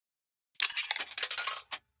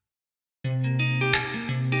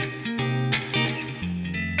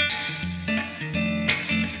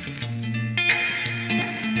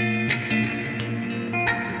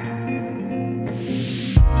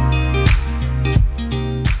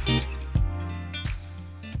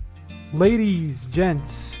Ladies,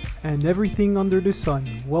 gents, and everything under the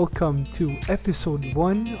sun, welcome to episode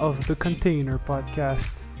 1 of the Container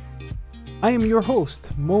Podcast. I am your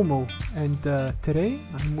host, Momo, and today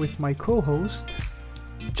I'm with my co-host,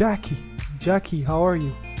 Jacky. Jacky, how are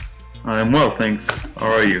you? I'm well, thanks.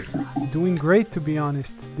 How are you? Doing great, to be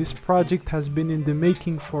honest. This project has been in the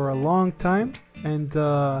making for a long time, and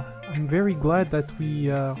I'm very glad that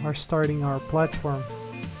we are starting our platform.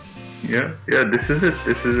 Yeah, this is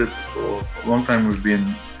it. For a long time we've been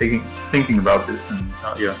thinking about this, and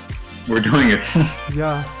we're doing it.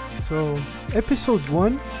 Yeah, so episode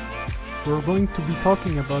 1, we're going to be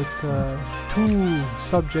talking about two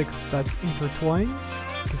subjects that intertwine.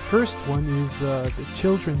 The first one is the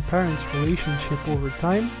children-parents relationship over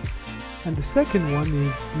time, and the second one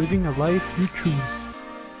is living a life you choose.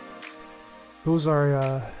 Those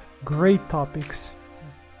are great topics.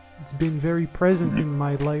 It's been very present in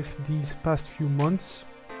my life these past few months,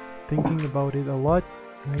 thinking about it a lot,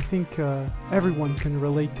 and I think everyone can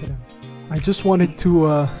relate to them. I just wanted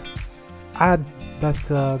to add that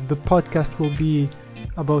the podcast will be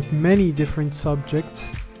about many different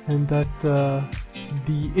subjects, and that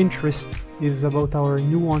the interest is about our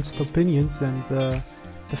nuanced opinions and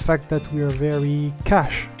the fact that we are very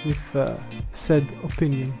cash with said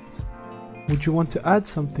opinions. Would you want to add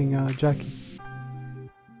something, Jacky?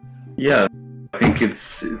 Yeah, I think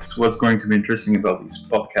it's what's going to be interesting about these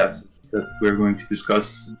podcasts is that we're going to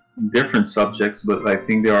discuss different subjects, but I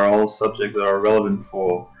think they are all subjects that are relevant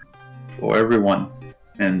for everyone.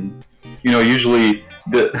 And usually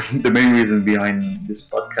the main reason behind this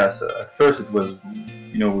podcast at first it was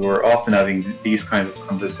we were often having these kind of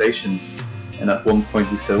conversations, and at one point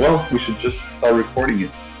we said, well, we should just start recording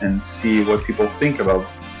it and see what people think about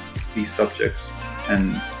these subjects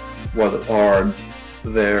and what are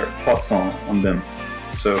their thoughts on them.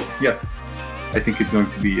 So yeah, I think it's going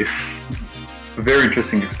to be a very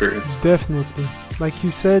interesting experience. Definitely. Like you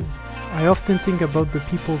said, I often think about the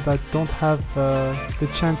people that don't have the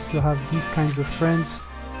chance to have these kinds of friends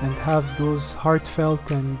and have those heartfelt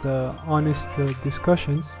and honest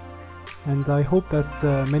discussions. And I hope that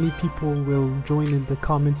many people will join in the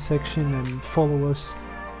comment section and follow us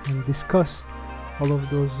and discuss all of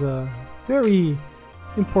those very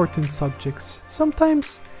important subjects.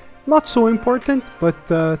 Sometimes not so important, but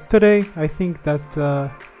today I think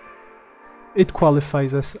that it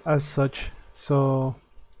qualifies us as such. So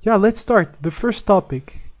yeah, let's start. The first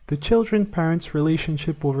topic, the children-parents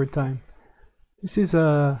relationship over time. This is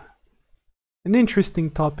an interesting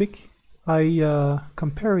topic. I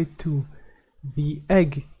compare it to the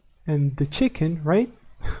egg and the chicken, right?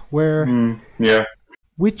 Where yeah.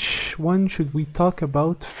 Which one should we talk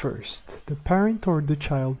about first, the parent or the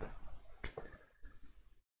child?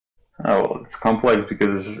 Oh, well, it's complex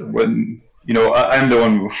because when I'm the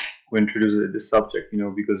one who introduced this subject.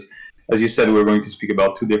 Because as you said, we're going to speak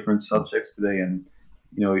about two different subjects today, and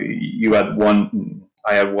you had one,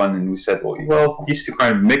 I had one, and we said, well, these two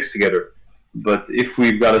kind of mix together. But if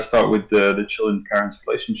we've got to start with the children-parents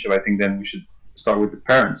relationship, I think then we should start with the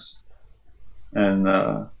parents. And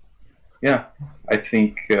I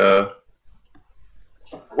think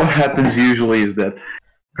what happens usually is that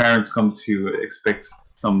parents come to expect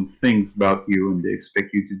some things about you, and they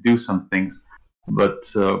expect you to do some things. But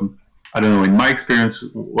I don't know, in my experience,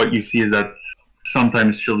 what you see is that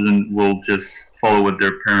sometimes children will just follow what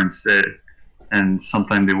their parents said, and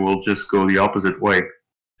sometimes they will just go the opposite way.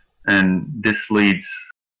 And this leads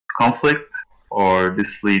conflict, or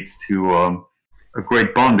this leads to a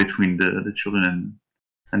great bond between the children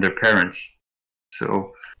and their parents.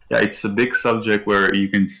 So yeah, it's a big subject where you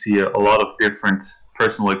can see a lot of different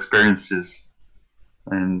personal experiences,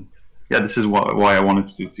 and yeah, this is why I wanted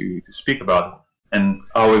to speak about it, and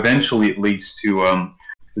how eventually it leads to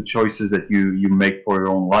the choices that you make for your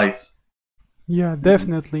own life. Yeah,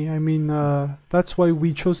 definitely. I mean, that's why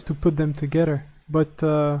we chose to put them together. But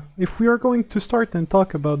if we are going to start and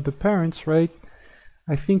talk about the parents, right,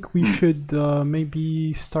 I think we should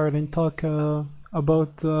maybe start and talk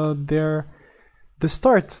about the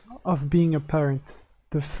start of being a parent,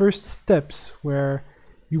 the first steps where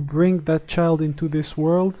you bring that child into this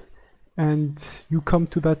world and you come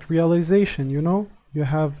to that realization. You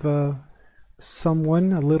have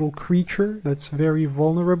someone, a little creature that's very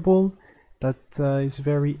vulnerable, that is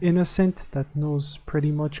very innocent, that knows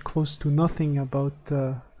pretty much close to nothing about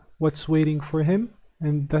what's waiting for him,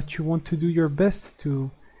 and that you want to do your best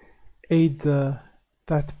to aid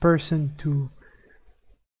that person to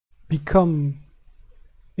become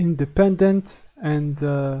independent and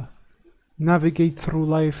navigate through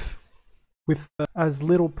life with as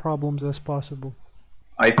little problems as possible.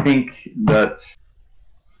 I think that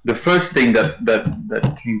the first thing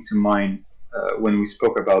that came to mind when we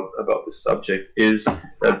spoke about this subject is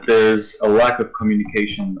that there's a lack of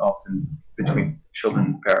communication often between children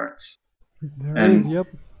and parents. There is, And yep.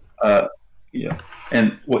 uh, yeah,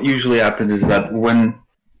 and what usually happens is that when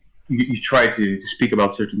you try to speak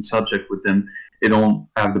about certain subject with them, they don't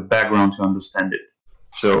have the background to understand it.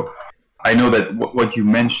 So I know that what you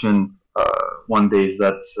mentioned one day is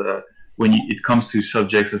that when it comes to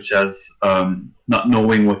subjects such as not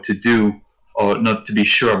knowing what to do or not to be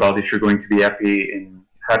sure about if you're going to be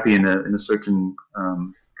happy in a certain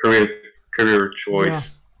career Yeah.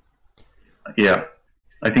 choice, yeah,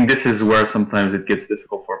 I think this is where sometimes it gets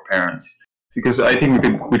difficult for parents because I think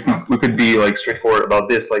we could be like straightforward about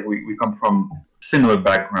this. Like we come from similar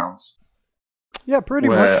backgrounds Yeah, pretty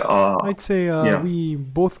where much. I'd say yeah, we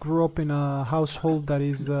both grew up in a household that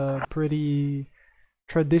is pretty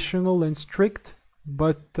traditional and strict,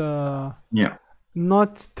 but yeah.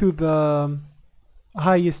 not to the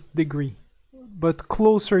highest degree, but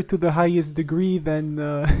closer to the highest degree than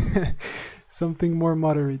something more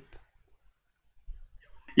moderate.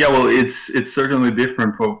 Yeah, well, it's certainly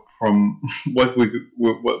different from what we could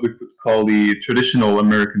call the traditional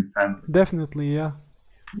American family. Definitely, yeah.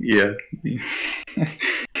 Yeah,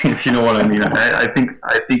 if you know what I mean. I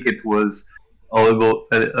think it was a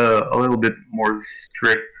little bit more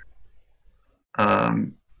strict. Um,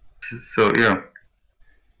 so yeah,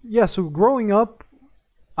 Yeah, so growing up,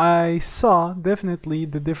 I saw definitely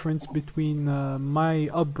the difference between my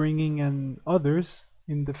upbringing and others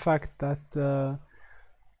in the fact that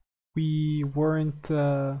we weren't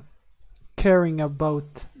caring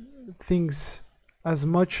about things as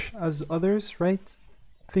much as others, right?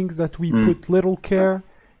 Things that we mm, put little care,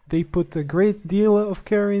 they put a great deal of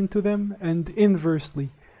care into them, and inversely,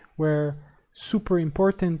 where super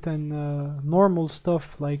important and normal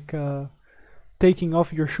stuff like taking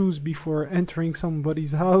off your shoes before entering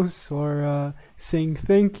somebody's house or saying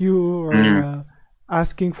thank you or mm.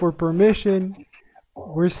 asking for permission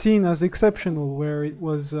were seen as exceptional, where it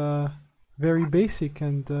was very basic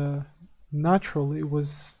and natural. It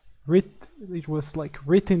was like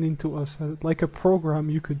written into us, like a program,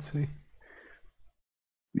 you could say.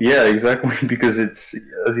 Yeah, exactly. Because it's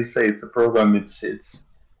as you say, it's a program.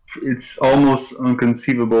 It's almost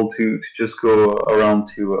inconceivable to just go around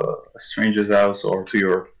to a stranger's house or to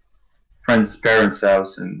your friend's parents'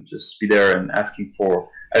 house and just be there and asking for,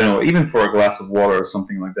 I don't know, even for a glass of water or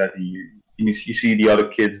something like that. And you see the other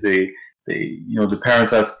kids, the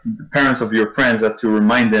parents of your friends have to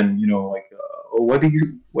remind them, like, oh, what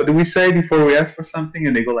do we say before we ask for something?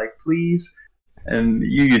 And they go like, please, and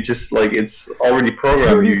you just like it's already It's a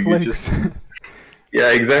programmed. You reflex. just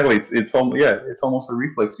yeah, exactly. It's almost a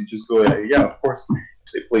reflex. You just go, yeah, of course,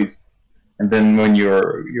 say please. And then when one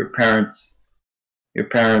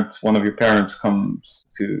of your parents comes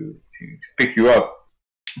to pick you up,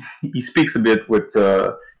 he speaks a bit with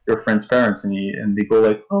your friend's parents, and they go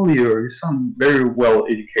like, "Oh, you sound very well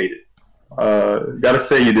educated. Gotta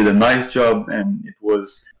say, you did a nice job, and it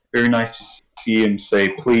was very nice to see him say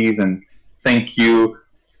please and thank you."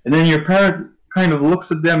 And then your parent kind of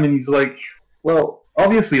looks at them, and he's like, "Well,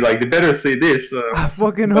 obviously, like they better say this." I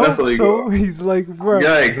fucking But that's hope what they go. so. He's like, bro,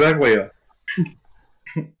 Yeah, exactly.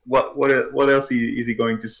 What else is he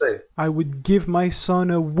going to say? I would give my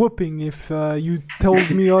son a whooping if you told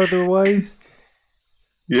me otherwise.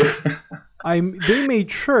 Yeah, They made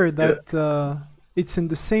sure yeah. that it's in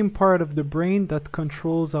the same part of the brain that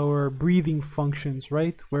controls our breathing functions,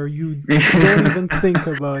 right? Where you don't even think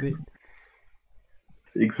about it.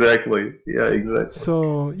 Exactly. Yeah, exactly.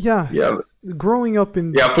 So yeah, Yeah, growing up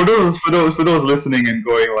in yeah. For those listening and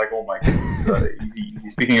going like, "Oh my goodness,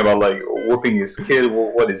 he's speaking about like whooping his kid.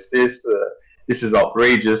 What is this? This is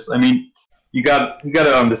outrageous." I mean, you got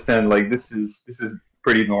to understand like this is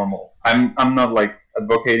pretty normal. I'm not like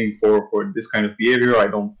advocating for this kind of behavior. I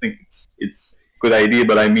don't think it's a good idea.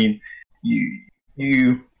 But I mean,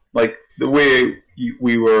 you like the way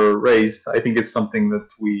we were raised. I think it's something that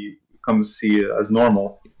we come to see as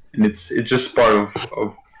normal, and it's just part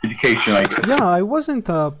of education, I guess. yeah, I wasn't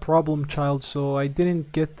a problem child, so I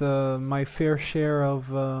didn't get my fair share of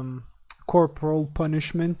corporal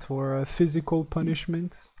punishment or physical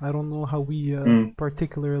punishment. I don't know how we Mm.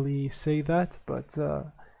 particularly say that, but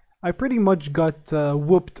I pretty much got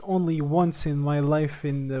whooped only once in my life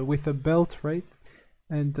with a belt, right?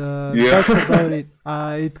 And that's Yeah. about it.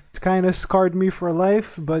 It kind of scarred me for life,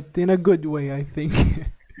 but in a good way, I think.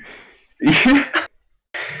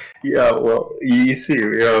 Yeah, well, you see,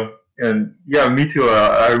 yeah, and yeah, me too.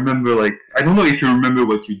 I remember, like, I don't know if you remember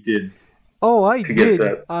what you did Oh, I to get did.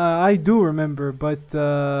 that. I do remember, but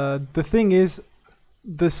the thing is,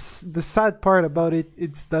 the sad part about it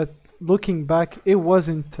is that looking back, it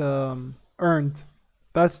wasn't earned.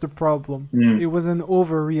 That's the problem. It was an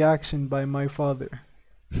overreaction by my father.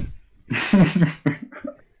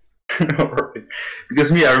 Alright.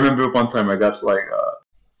 Because me, I remember one time I got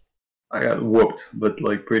whooped, but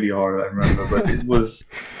like pretty hard. I remember, but it was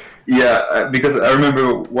yeah. Because I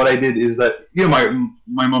remember what I did is that my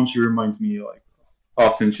mom, she reminds me like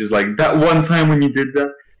often. She's like, that one time when you did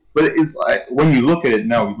that. But it's like when you look at it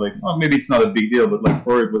now, you're like, oh, maybe it's not a big deal, but like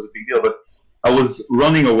for her it was a big deal. But I was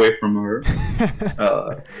running away from her,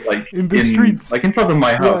 like In the streets. like in front of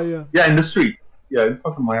my house. Yeah. Yeah, in the street. Yeah, in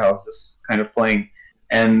front of my house, just kind of playing,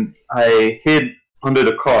 and I hid under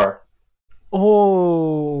the car,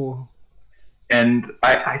 Oh. and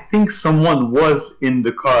I think someone was in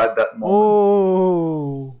the car at that moment.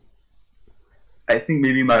 Oh. I think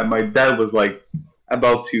maybe my dad was like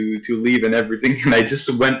about to leave and everything, and I just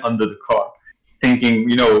went under the car, thinking,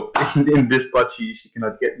 in this spot she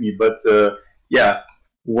cannot get me. But yeah,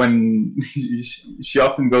 when she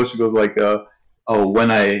often goes, she goes like, oh,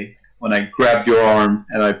 when I grabbed your arm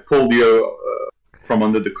and I pulled you from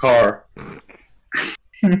under the car,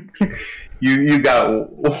 you got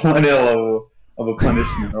one hell of a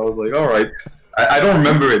punishment. I was like, all right. I don't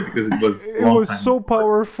remember it because it was a It long was time so ago.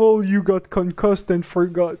 powerful you got concussed and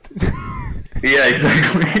forgot. Yeah,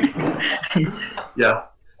 exactly. yeah,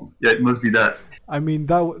 it must be that. I mean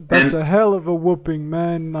that's And a hell of a whooping,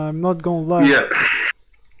 man. I'm not gonna lie. yeah,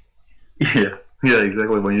 yeah,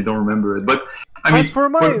 exactly. When you don't remember it, but I mean, As for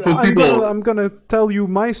mine, for people, I'm gonna tell you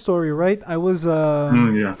my story, right? I was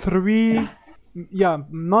yeah. 3, yeah,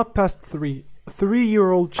 not past 3,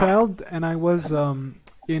 3-year-old child, and I was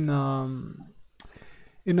in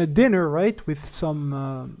a dinner, right, with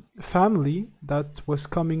some family that was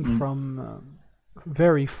coming from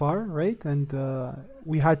very far, right, and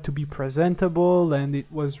we had to be presentable, and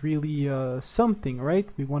it was really something, right?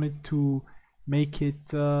 We wanted to make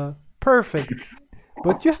it perfect.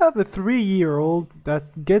 But you have a 3-year-old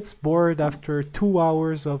that gets bored after 2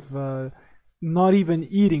 hours of not even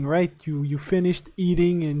eating, right? You finished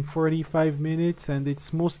eating in 45 minutes, and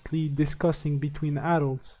it's mostly discussing between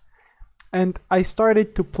adults. And I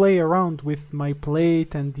started to play around with my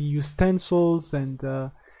plate and the utensils, and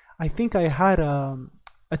I think I had a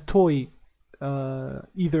toy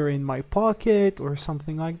either in my pocket or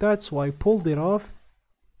something like that, so I pulled it off,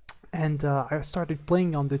 and I started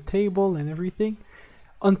playing on the table and everything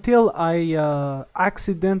until I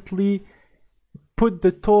accidentally put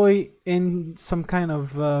the toy in some kind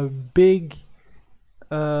of big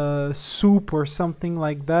soup or something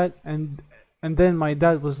like that, and then my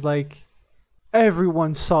dad was like,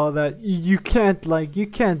 everyone saw that. You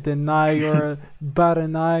can't deny or bat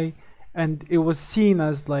an eye, and it was seen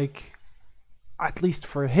as like, at least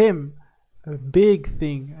for him, a big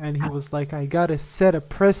thing, and he was like, I gotta set a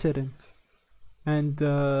precedent, and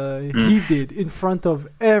he did in front of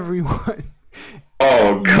everyone.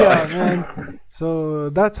 Oh Yeah, god. man. So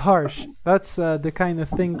that's harsh. That's the kind of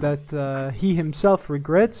thing that he himself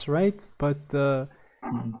regrets, right? But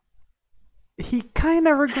he kind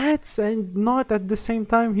of regrets and not at the same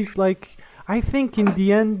time. He's like, I think in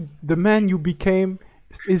the end, the man you became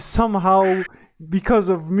is somehow because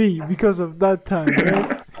of me, because of that time,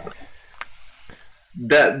 right?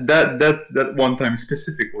 That one time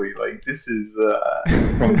specifically, like this is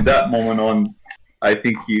from that moment on, I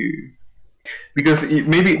think because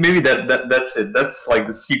maybe that's it. That's like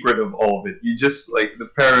the secret of all of it. You just like the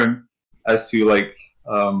parent has to like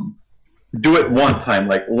do it one time,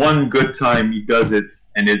 like one good time he does it,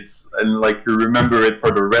 and like you remember it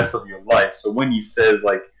for the rest of your life. So when he says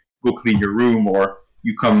like go clean your room or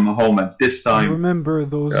you come home at this I time, remember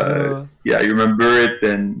those. yeah, you remember it,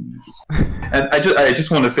 and I just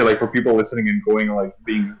want to say like for people listening and going like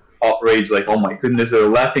being outraged, like oh my goodness, they're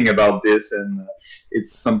laughing about this, and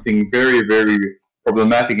it's something very very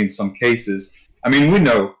problematic in some cases. I mean, we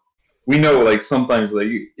know like sometimes like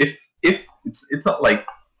if it's not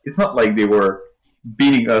like they were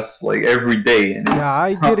beating us like every day, and Yeah, I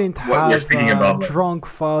it's not didn't what you're have speaking a about. drunk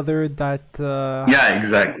father that Yeah,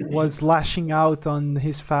 exactly. was lashing out on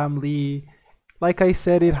his family. Like I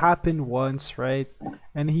said, it happened once, right?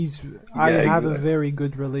 And I Yeah, have a exactly. very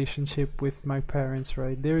good relationship with my parents,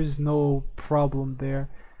 right? There is no problem there.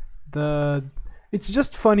 The It's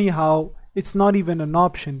just funny how it's not even an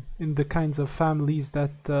option in the kinds of families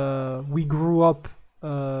that we grew up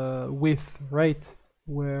with, right?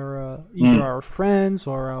 Where either our friends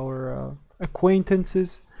or our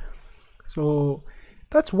acquaintances. So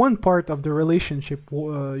that's one part of the relationship,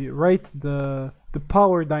 right? The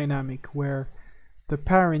power dynamic where the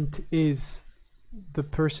parent is the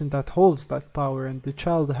person that holds that power, and the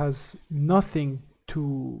child has nothing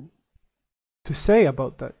to say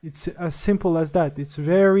about that. It's as simple as that. It's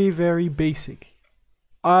very, very basic.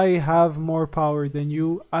 I have more power than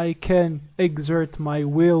you. I can exert my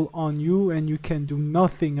will on you, and you can do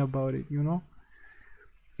nothing about it, you know?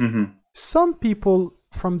 Some people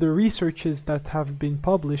from the researches that have been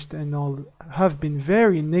published and all have been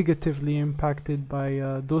very negatively impacted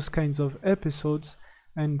by those kinds of episodes,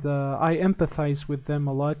 and I empathize with them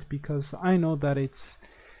a lot because I know that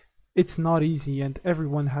it's not easy and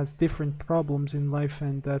everyone has different problems in life,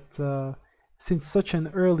 and that since such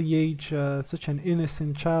an early age, such an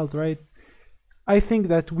innocent child, right? I think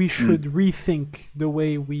that we should rethink the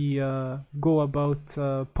way we go about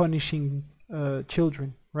punishing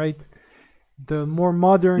children, right? The more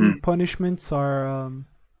modern punishments are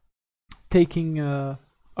taking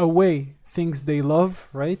away things they love,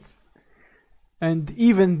 right? And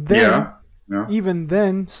even then, even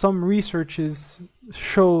then, some researches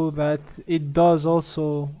show that it does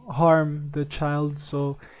also harm the child.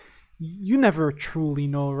 So you never truly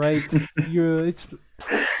know, right?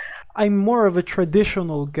 I'm more of a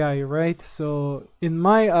traditional guy, right? So in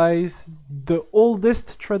my eyes, the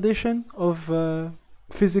oldest tradition of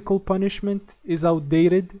physical punishment is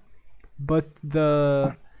outdated, but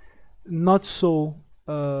the not so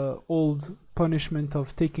old punishment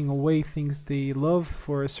of taking away things they love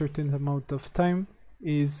for a certain amount of time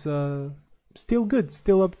is still good,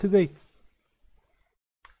 still up to date.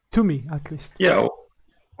 To me, at least. Yeah,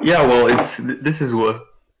 yeah. Well, this is what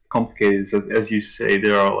complicated. So as you say,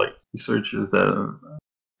 there are like researches that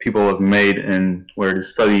people have made, and where they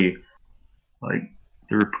study like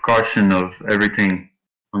the repercussion of everything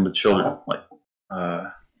on the children, like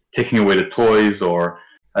taking away the toys or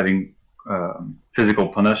having physical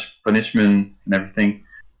punishment and everything.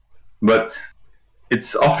 But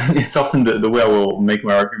it's often the way I will make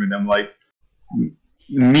my argument. I'm like,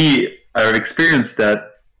 me, I've experienced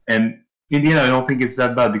that, and in the end, I don't think it's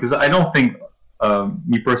that bad, because I don't think,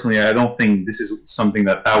 me personally, I don't think this is something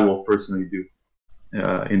that I will personally do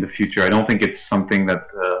in the future. I don't think it's something that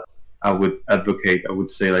I would advocate. I would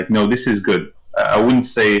say like, no, this is good. I wouldn't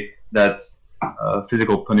say that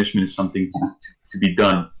physical punishment is something to be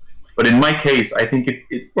done. But in my case, I think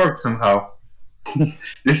it worked somehow.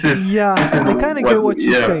 This is I kind of get what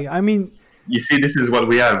you say. I mean, you see, this is what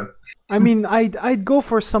we have. I mean, I'd go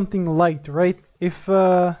for something light, right? If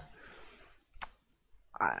I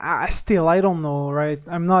don't know, right?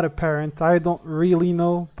 I'm not a parent. I don't really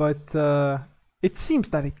know, but it seems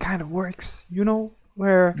that it kind of works, you know,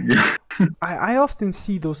 where I often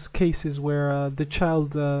see those cases where the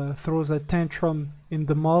child throws a tantrum in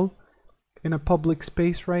the mall, in a public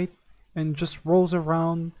space, right? And just rolls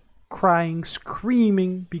around crying,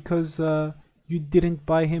 screaming because you didn't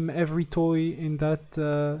buy him every toy in that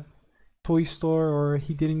toy store, or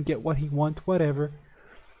he didn't get what he want, whatever.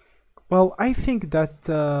 Well, I think that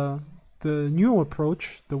the new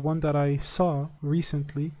approach, the one that I saw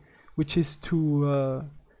recently, which is to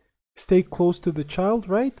stay close to the child,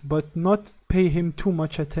 right? But not pay him too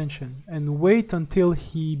much attention and wait until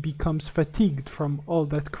he becomes fatigued from all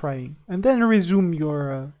that crying, and then resume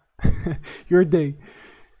your your day.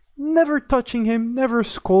 Never touching him, never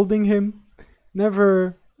scolding him,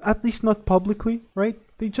 never, at least not publicly, right?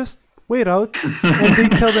 They just wait out and they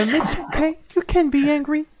tell them, it's okay, you can be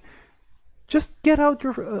angry. Just get out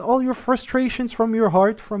all your frustrations from your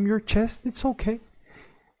heart, from your chest. It's okay.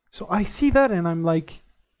 So I see that and I'm like,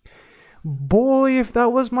 boy, if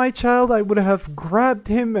that was my child, I would have grabbed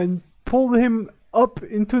him and pulled him up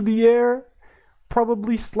into the air,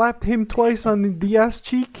 probably slapped him twice on the ass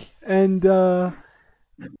cheek, and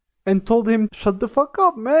told him, shut the fuck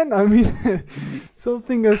up, man. I mean,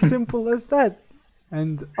 something as simple as that.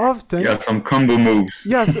 And often, some combo moves.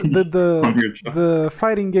 Yes, the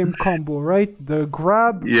fighting game combo, right? The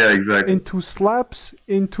grab, exactly, into slaps,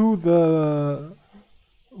 into the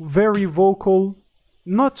very vocal,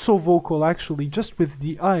 not so vocal actually, just with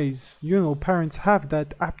the eyes. You know, parents have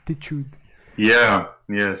that aptitude.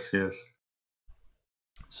 Yes.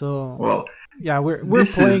 So well, yeah, we're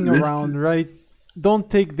playing around, right? Don't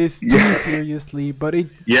take this too seriously, but it.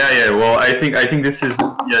 Well, I think this is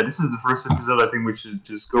the first episode. I think we should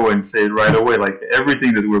just go and say it right away. Like,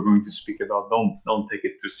 everything that we're going to speak about, don't take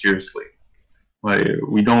it too seriously. Like,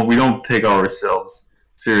 we don't take ourselves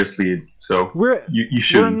seriously. So you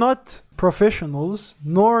should. We're not professionals,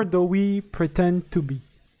 nor do we pretend to be.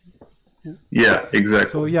 Yeah,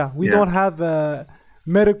 exactly. So we don't have a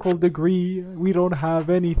medical degree, we don't have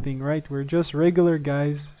anything, right? We're just regular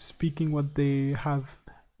guys speaking what they have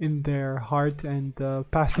in their heart and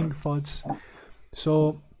passing thoughts.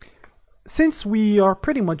 So since we are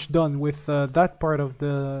pretty much done with that part of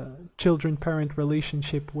the children-parent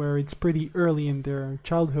relationship where it's pretty early in their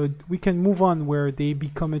childhood, we can move on where they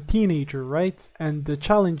become a teenager, right? And the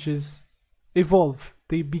challenges evolve.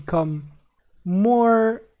 They become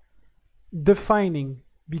more defining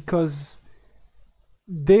because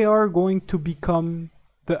they are going to become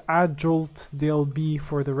the adult they'll be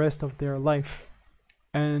for the rest of their life.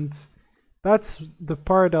 And that's the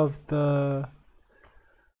part of the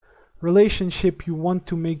relationship you want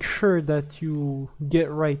to make sure that you get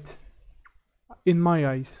right, in my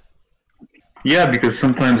eyes. Yeah, because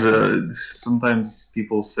sometimes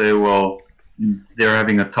people say, well, they're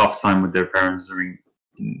having a tough time with their parents during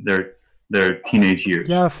their their teenage years.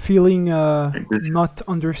 Yeah, feeling Like this, not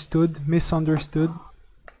understood, misunderstood.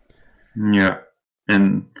 yeah,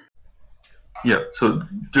 and yeah. So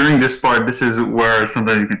during this part, this is where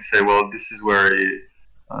sometimes you could say, well, this is where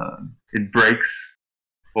it breaks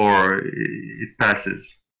or it passes.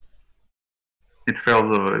 It fails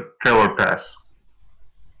a fail or pass,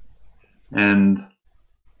 and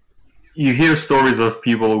you hear stories of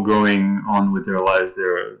people going on with their lives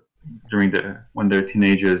there during the when they're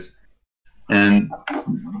teenagers, and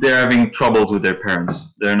they're having troubles with their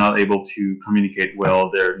parents. They're not able to communicate well.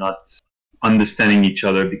 They're not understanding each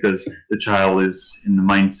other because the child is in the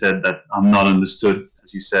mindset that I'm not understood,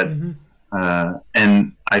 as you said, Hmm.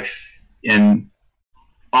 and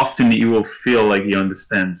often he will feel like he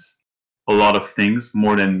understands a lot of things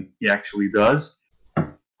more than he actually does.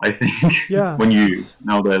 I think Yeah, when you it's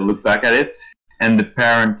now that I look back at it, and the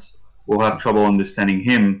parent will have trouble understanding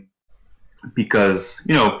him because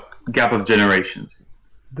gap of generations.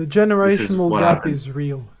 the This is generational what gap happens. is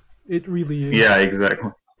real. It really Yeah, is.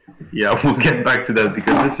 exactly. Yeah, we'll get back to that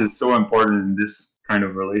because this is so important in this kind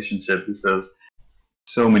of relationship. This has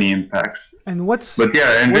so many impacts. And what's But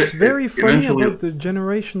yeah, and what's very funny eventually, about the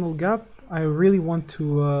generational gap, I really want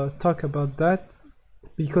to talk about that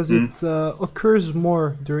because mm, it occurs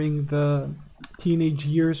more during the teenage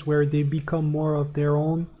years where they become more of their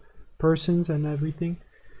own persons and everything.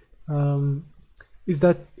 Um, is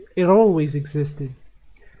that it always existed.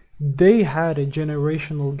 They had a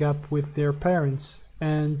generational gap with their parents,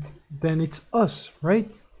 and then it's us,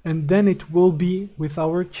 right? And then it will be with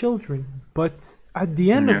our children. But at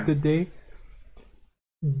the end of yeah, the day,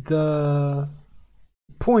 the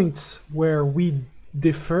points where we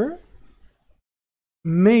differ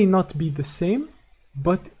may not be the same,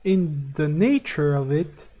 but in the nature of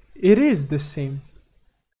it, it is the same.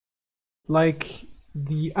 Like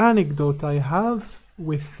the anecdote I have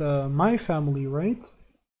with my family, right?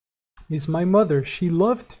 Is my mother. She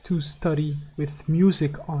loved to study with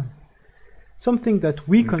music on. Something that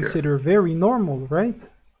we okay, consider very normal, right?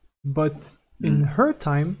 But in mm, her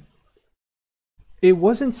time, it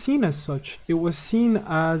wasn't seen as such. It was seen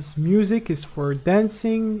as music is for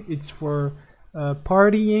dancing, it's for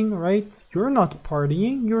partying, right? You're not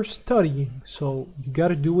partying, you're studying. So you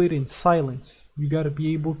gotta do it in silence. You gotta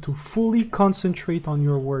be able to fully concentrate on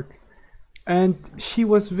your work. And she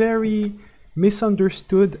was very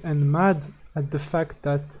misunderstood and mad at the fact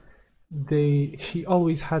that she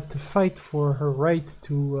always had to fight for her right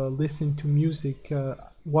to listen to music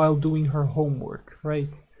while doing her homework,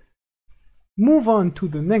 right? Move on to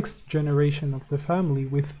the next generation of the family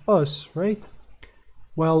with us, right?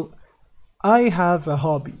 Well, I have a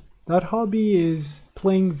hobby. That hobby is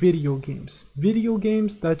playing video games. Video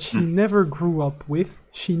games that she mm, never grew up with,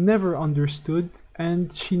 she never understood,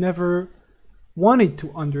 and she never wanted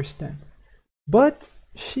to understand. But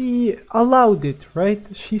she allowed it, right?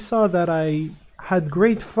 She saw that I had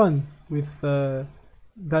great fun with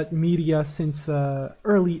that media since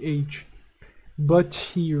early age. But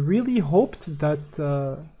she really hoped that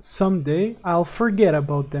someday I'll forget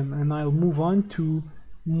about them and I'll move on to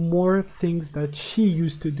more things that she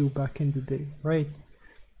used to do back in the day, right?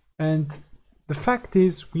 And the fact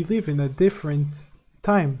is, we live in a different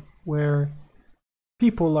time where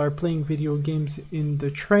people are playing video games in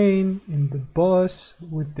the train, in the bus,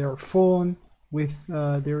 with their phone, with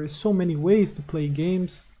there is so many ways to play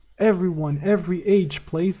games. Everyone, every age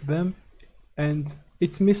plays them, and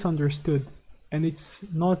it's misunderstood, and it's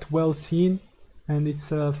not well seen, and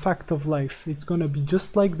it's a fact of life. It's gonna be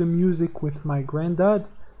just like the music with my granddad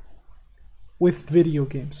with video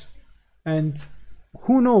games. And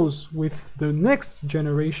who knows, with the next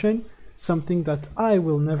generation, something that I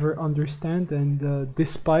will never understand and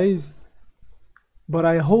despise. But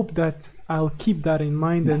I hope that I'll keep that in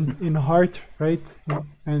mind and in heart, right?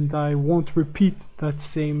 And I won't repeat that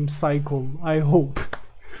same cycle. I hope.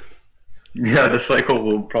 yeah. The cycle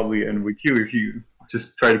will probably end with you if you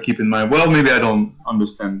just try to keep in mind. Well, maybe I don't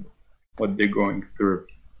understand what they're going through.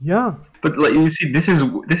 Yeah, But like you see, this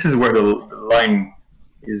is where the line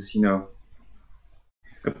is,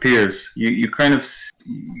 appears. You kind of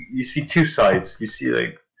you see two sides. You see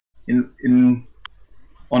like in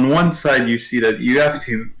on one side you see that you have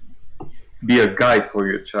to be a guide for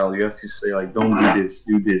your child. You have to say like, don't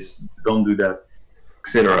do this, don't do that,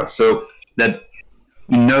 etc. So that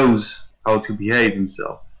he knows how to behave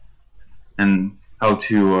himself and how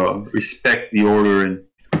to respect the order, and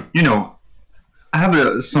you know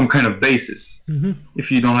have some kind of basis. hmm,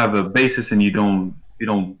 If you don't have a basis and you're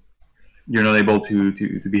not able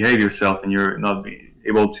to behave yourself, and you're not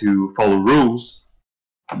able to follow rules,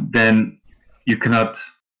 then you cannot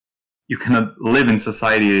you cannot live in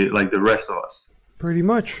society like the rest of us. pretty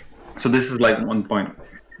much. So this is like one point.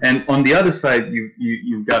 And on the other side,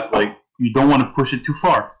 you've got like, you don't want to push it too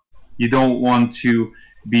far. You don't want to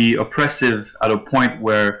be oppressive at a point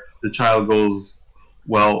where the child goes,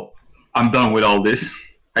 well, I'm done with all this.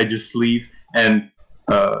 I just leave. And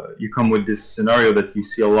you come with this scenario that you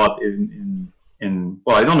see a lot in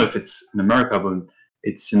well, I don't know if it's in America, but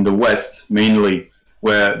it's in the West mainly,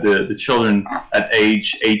 where the children at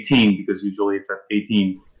age 18, because usually it's at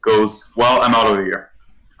 18, goes, well, I'm out of here.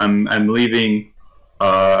 I'm leaving.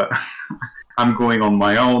 Uh, I'm going on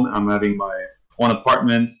my own. I'm having my own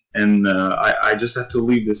apartment, and I just have to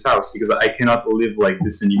leave this house because I cannot live like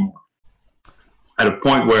this anymore. At a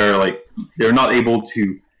point where like they're not able to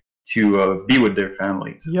be with their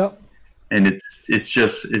families, Yep. and it's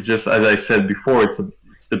just as I said before,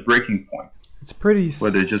 it's the breaking point It's pretty.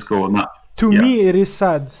 where they just go not. To Yeah. me, it is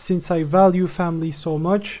sad since I value family so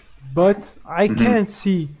much, but I can't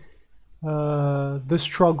see the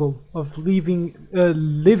struggle of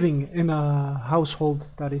living in a household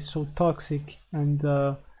that is so toxic and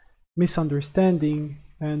misunderstanding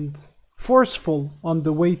and forceful on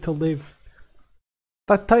the way to live.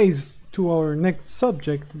 That ties to our next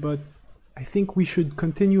subject, but I think we should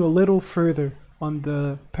continue a little further on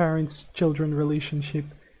the parents-children relationship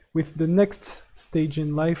with the next stage in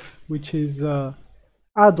life, which is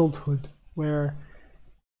adulthood, where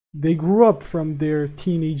they grew up from their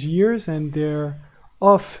teenage years and they're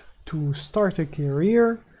off to start a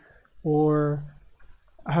career or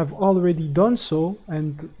have already done so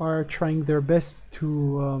and are trying their best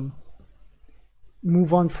to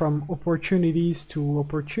move on from opportunities to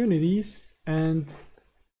opportunities, and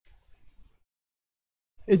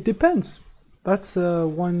it depends. That's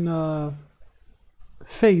one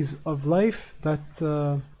phase of life that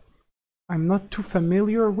I'm not too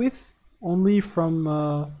familiar with, only from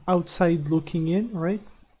outside looking in, right?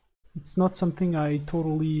 It's not something I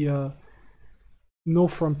totally know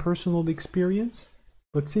from personal experience,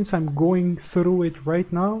 but since I'm going through it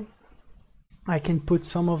right now, I can put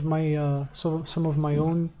some of my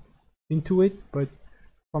own into it. But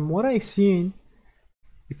from what I seen,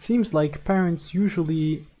 it seems like parents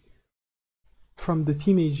usually from the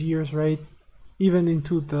teenage years, right, even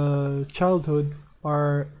into the childhood,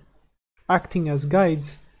 are acting as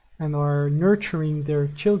guides and are nurturing their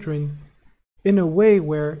children in a way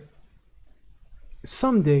where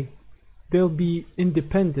someday they'll be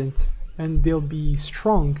independent and they'll be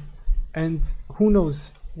strong, and who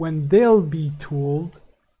knows, when they'll be too old,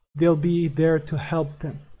 they'll be there to help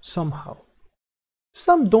them somehow.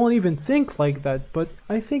 Some don't even think like that, but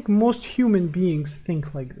I think most human beings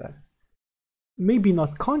think like that. Maybe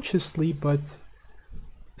not consciously, but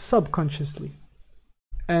subconsciously.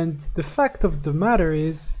 And the fact of the matter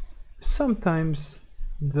is, sometimes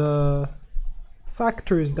the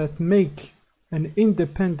factors that make an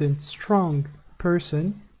independent, strong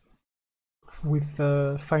person with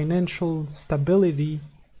financial stability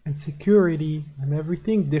and security and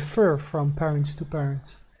everything differ from parents to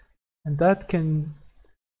parents. And that can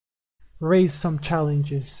raise some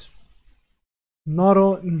challenges.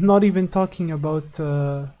 Not even talking about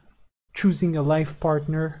choosing a life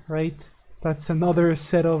partner, right? That's another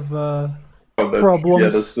set of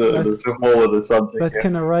problems That's a whole other subject. that Yeah.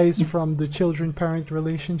 can arise from the children-parent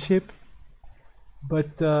relationship.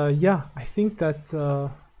 But yeah, I think that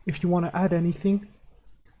if you want to add anything.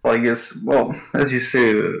 Well, I guess, well, as you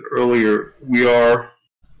said earlier, we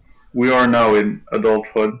are now in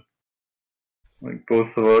adulthood, like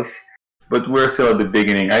both of us, but we're still at the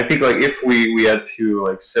beginning. I think like if we had to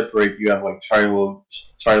like separate, you have like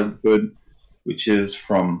childhood, which is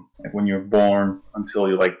from like when you're born until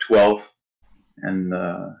you're like 12, and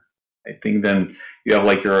I think then you have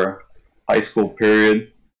like your high school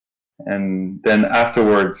period, and then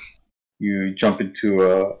afterwards you jump into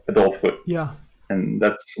adulthood, Yeah, and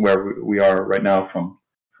that's where we are right now from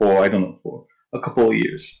for I don't know, for a couple of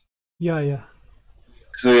years. yeah, yeah.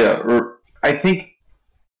 So yeah, I think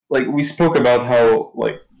like we spoke about how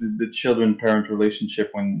like the children-parent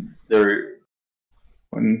relationship when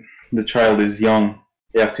the child is young.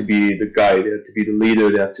 They have to be the guide. They have to be the leader.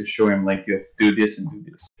 They have to show him like you have to do this and do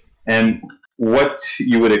this. And what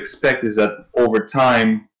you would expect is that over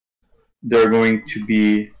time they're going to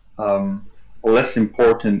be less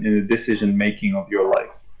important in the decision making of your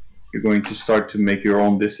life. You're going to start to make your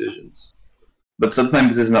own decisions. But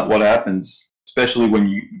sometimes this is not what happens, especially when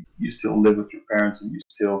you still live with your parents and you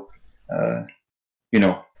still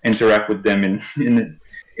interact with them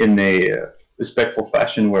in a respectful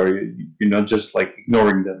fashion where you're not just like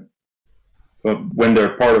ignoring them, but when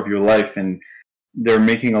they're part of your life and they're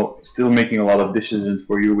still making a lot of decisions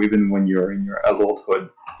for you, even when you're in your adulthood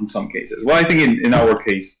in some cases. Well, I think in our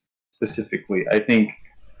case specifically, I think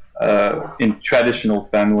in traditional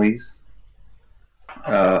families,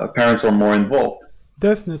 parents are more involved.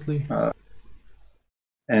 Definitely.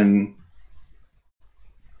 And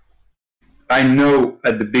I know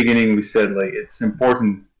at the beginning we said like it's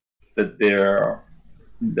important that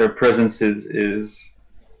their presence is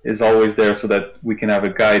always there so that we can have a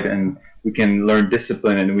guide and we can learn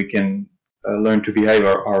discipline and we can learn to behave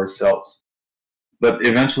ourselves. But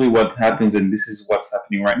eventually what happens, and this is what's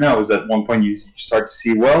happening right now, is at one point you start to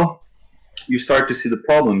see, you start to see the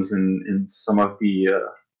problems in some of the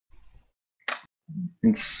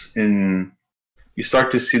you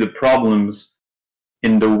start to see the problems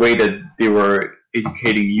in the way that they were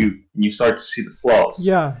educating you. You start to see the flaws.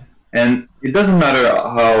 Yeah. And it doesn't matter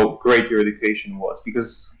how great your education was,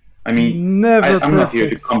 because I mean, I'm not here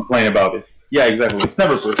to complain about it. Yeah, exactly. It's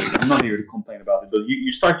never perfect. I'm not here to complain about it. But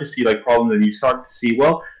you start to see like problems, and you start to see,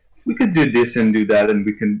 well, we could do this and do that, and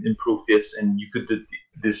we can improve this, and you could do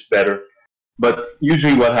this better. But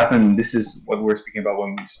usually what happens, this is what we're speaking about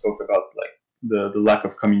when we spoke about like the lack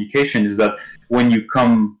of communication, is that when you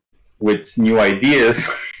come with new ideas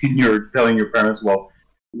and you're telling your parents, well,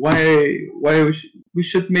 why we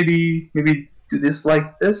should maybe do this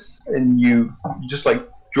like this, and you just like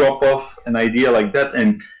drop off an idea like that,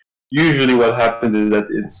 and usually what happens is that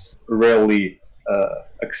it's rarely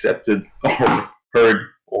accepted or heard,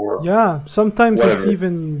 or sometimes whatever. It's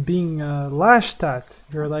even being lashed at.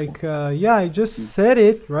 You're like, yeah, I just said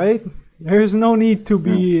it, right? There's no need to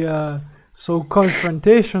be so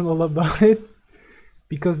confrontational about it,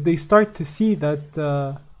 because they start to see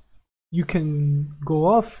that you can go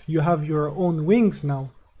off, you have your own wings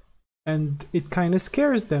now, and it kind of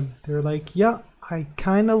scares them. They're like, yeah, I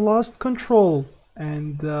kind of lost control,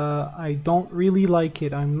 and I don't really like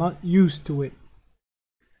it. I'm not used to it.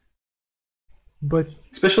 But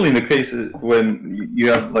especially in the cases when you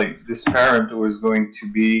have like this parent who is going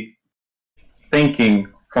to be thinking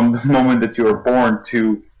from the moment that you were born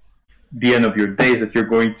to the end of your days that you're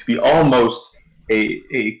going to be almost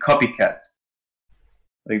a copycat.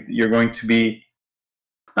 Like you're going to be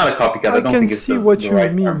not a copycat. I don't think it's see the what you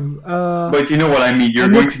right mean. term. But you know what I mean. You're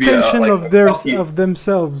an going to be extension like of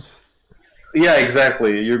themselves. Yeah,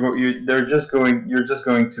 exactly. You're just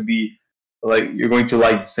going to be like, you're going to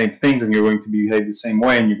like the same things, and you're going to behave the same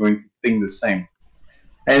way, and you're going to think the same.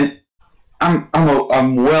 And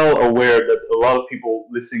I'm well aware that a lot of people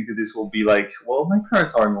listening to this will be like, well, my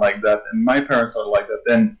parents aren't like that, and my parents are like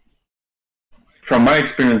that. And from my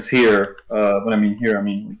experience here, when I mean here, I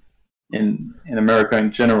mean in America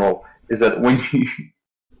in general, is that when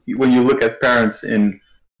you look at parents in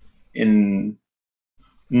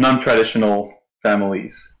non-traditional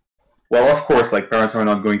families, well, of course, like parents are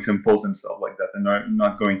not going to impose themselves like that, and are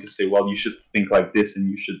not going to say, well, you should think like this, and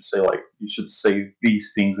you should say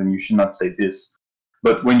these things, and you should not say this.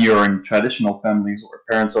 But when you're in traditional families where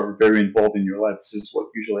parents are very involved in your life, this is what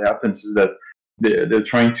usually happens: is that they're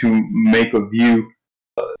trying to make of you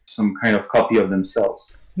some kind of copy of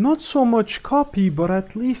themselves. Not so much copy, but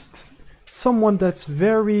at least someone that's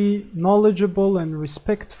very knowledgeable and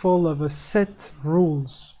respectful of a set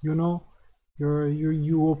rules. You know,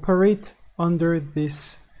 you operate under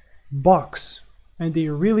this box, and they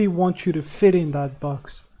really want you to fit in that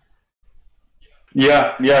box.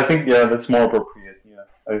 Yeah, I think that's more appropriate.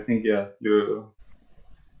 Yeah, I think you're.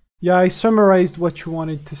 Yeah, I summarized what you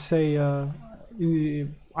wanted to say.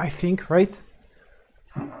 I think, right?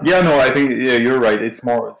 Yeah, no, I think you're right. It's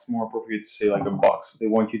more appropriate to say like a box. They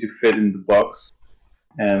want you to fit in the box,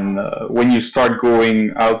 and when you start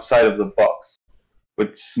going outside of the box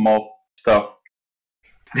with small stuff,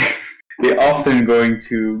 they're often going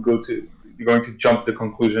to jump to the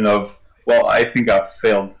conclusion of, well, I think I've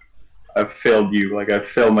failed you. Like I've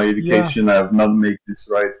failed my education. I have not made this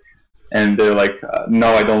right, and they're like,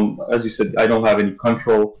 no, I don't. As you said, I don't have any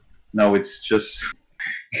control. No, it's just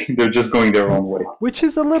they're just going their own way. Which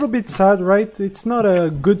is a little bit sad, right? It's not a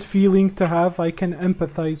good feeling to have. I can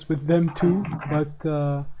empathize with them too, but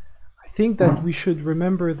I think that we should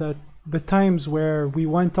remember that the times where we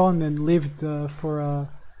went on and lived for a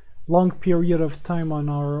long period of time on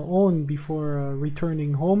our own before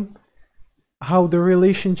returning home, how the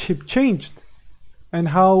relationship changed and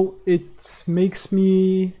how it makes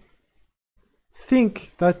me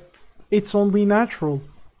think that it's only natural,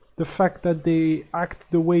 the fact that they act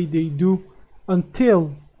the way they do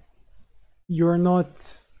until you're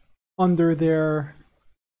not under their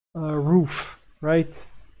roof, right?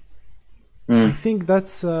 I think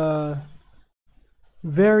that's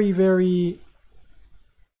very, very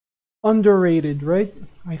underrated, right?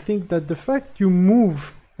 I think that the fact you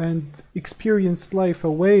move and experience life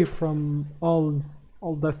away from all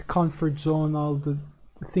that comfort zone, all the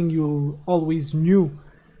thing you always knew,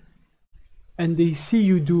 and they see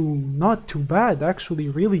you do not too bad, actually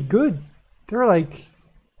really good, they're like,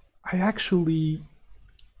 I actually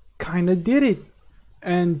kind of did it.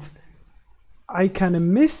 And I kind of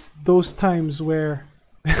miss those times where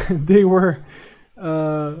they were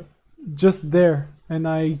just there and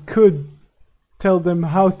I could tell them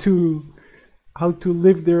how to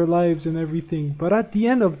live their lives and everything. But at the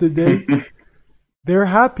end of the day, they're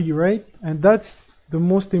happy, right? And that's the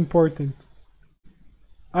most important.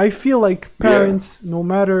 I feel like parents, no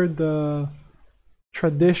matter the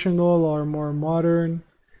traditional or more modern,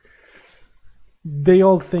 they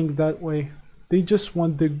all think that way. They just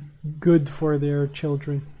want the good for their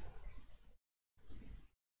children.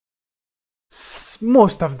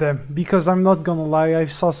 Most of them, because I'm not gonna lie, I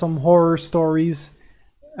saw some horror stories,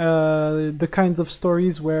 the kinds of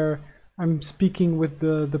stories where I'm speaking with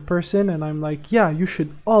the person and I'm like, yeah, you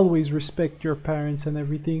should always respect your parents and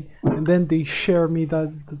everything, and then they share me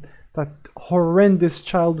that horrendous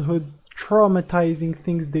childhood, traumatizing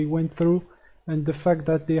things they went through, and the fact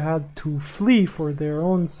that they had to flee for their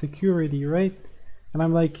own security, right? And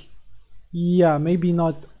I'm like, yeah, maybe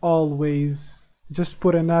not always. Just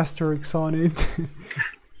put an asterisk on it.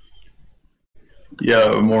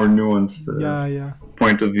 Yeah, a more nuanced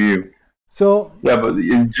point of view. So yeah, but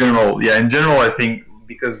in general, I think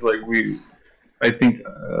because like I think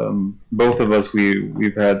both of us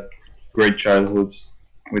we've had great childhoods.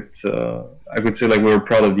 With I could say like we were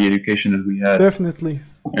proud of the education that we had. Definitely.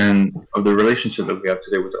 And of the relationship that we have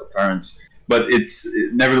today with our parents. But it's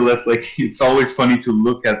nevertheless like it's always funny to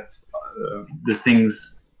look at the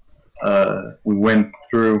things we went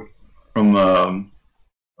through from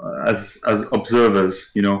as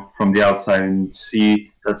observers, you know, from the outside, and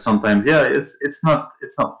see that sometimes it's not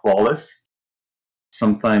flawless.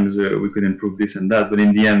 Sometimes we could improve this and that, but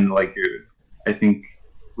in the end, like I think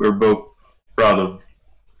we're both proud of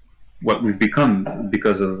what we've become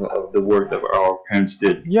because of the work that our parents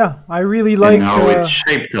did. Yeah, I really like and how it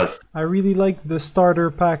shaped us. I really like the starter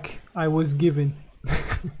pack I was given.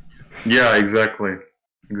 Yeah, exactly.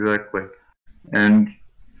 And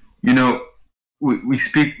you know, we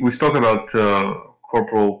spoke about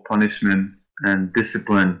corporal punishment and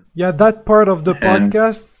discipline. Yeah, that part of the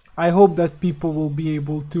podcast, I hope that people will be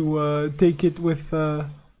able to take it with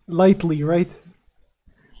lightly, right?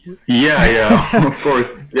 Yeah, of course.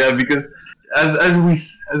 Yeah, because as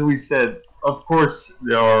we said, of course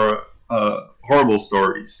there are horrible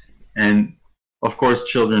stories, and of course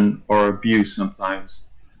children are abused sometimes,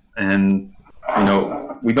 and you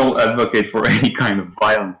know we don't advocate for any kind of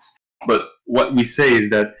violence. But what we say is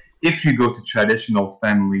that if you go to traditional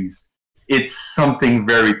families, it's something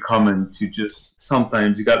very common to just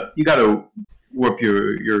sometimes you gotta whoop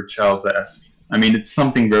your child's ass. I mean, it's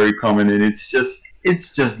something very common, and it's just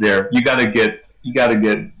there. You gotta get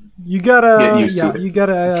used to it. You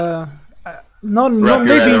gotta not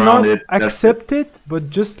maybe not accept it, but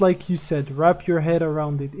just like you said, wrap your head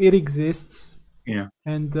around it. It exists. Yeah,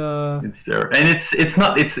 and it's there, and it's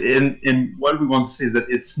not. It's in what we want to say is that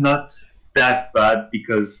it's not that bad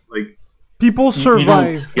because like people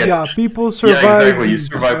survive. People survive. Yeah, exactly. You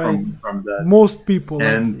survive from that. Most people,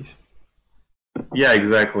 at least. Yeah,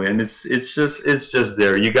 exactly, and it's just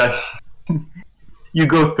there. You got you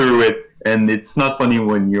go through it, and it's not funny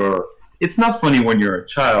when you're a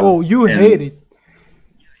child. Oh, you hate it.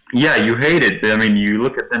 Yeah, you hate it. I mean, you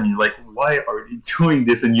look at them, you're like, why are you doing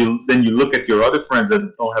this? And then you look at your other friends that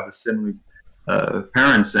don't have a similar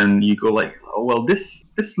parents, and you go like, oh well, this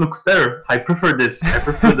looks better. I prefer this. I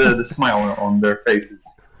prefer the smile on their faces.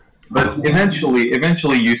 But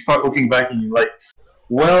eventually, you start looking back, and you're like,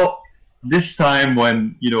 well, this time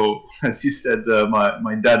when, you know, as you said,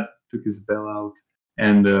 my dad took his bell out,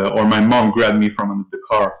 and or my mom grabbed me from under the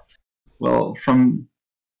car. Well, from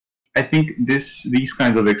I think these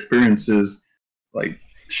kinds of experiences like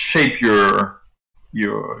shape your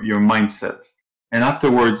mindset, and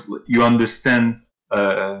afterwards you understand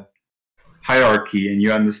hierarchy and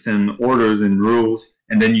you understand orders and rules,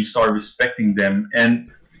 and then you start respecting them. And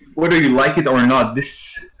whether you like it or not,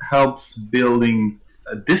 this helps building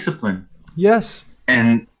a discipline. Yes.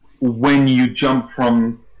 And when you jump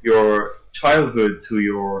from your childhood to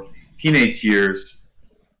your teenage years,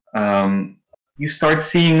 you start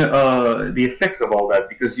seeing the effects of all that,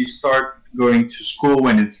 because you start going to school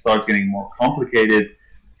when it starts getting more complicated,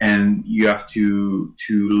 and you have to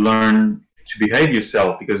learn to behave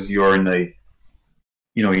yourself, because you're in a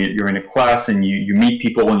you're in a class, and you meet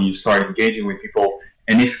people and you start engaging with people.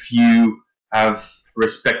 And if you have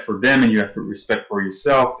respect for them, and you have respect for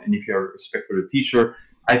yourself, and if you have respect for the teacher,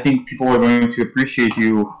 I think people are going to appreciate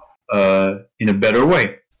you in a better way,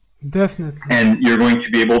 Definitely. and you're going to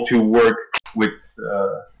be able to work with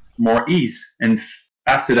more ease. And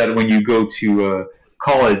after that, when you go to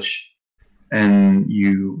college, and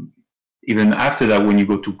you even after that, when you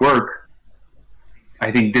go to work,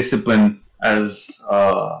 I think discipline is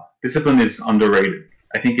underrated.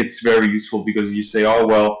 I think it's very useful, because you say, "Oh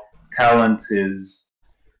well, talent is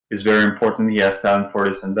very important. He has talent for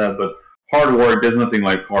this and that." But hard work, there's nothing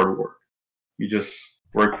like hard work. You just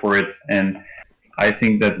work for it, and I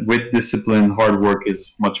think that with discipline, hard work is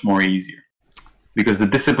much more easier, because the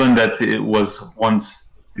discipline that it was once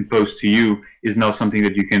imposed to you is now something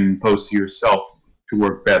that you can impose to yourself to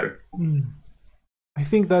work better. I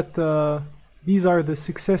think that these are the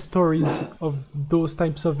success stories of those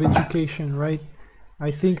types of education, right?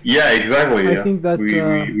 I think Yeah, exactly. I Yeah, think that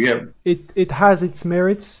we have. it has its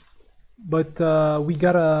merits, but we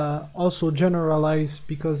gotta also generalize,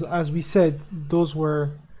 because as we said, those were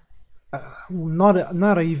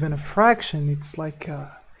not even a fraction. It's like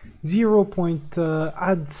 0.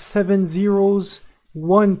 Add 7 zeros,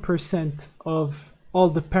 1% of all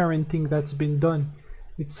the parenting that's been done.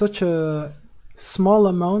 It's such a small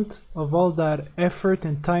amount of all that effort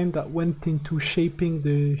and time that went into shaping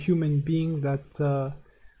the human being that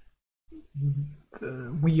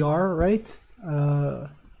we are, right?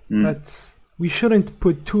 That we shouldn't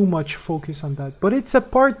put too much focus on that. But it's a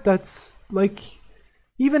part that's like,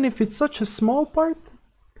 even if it's such a small part,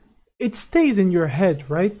 it stays in your head,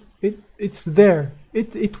 right? It's there.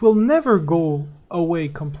 It will never go away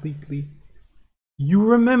completely. You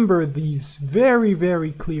remember these very,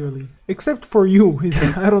 very clearly. Except for you.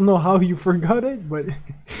 I don't know how you forgot it, but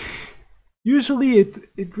usually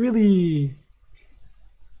it really,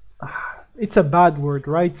 it's a bad word,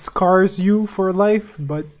 right? Scars you for life,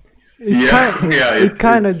 but it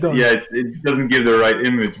kind of does. Yeah, it doesn't give the right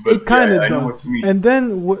image, but It kind of I know what does. you mean. And then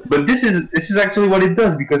But this is actually what it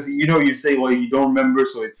does, because you say, well, you don't remember,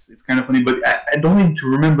 so it's kind of funny. But I don't need to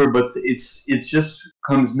remember, but it just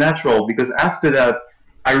comes natural, because after that,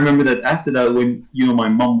 I remember that after that, when my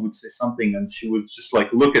mom would say something, and she would just like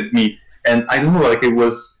look at me, and I don't know, like it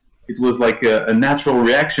was like a natural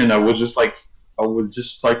reaction. I would just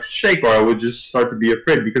start to shake, or I would just start to be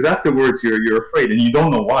afraid, because afterwards you're afraid and you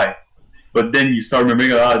don't know why. But then you start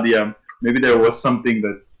remembering, maybe there was something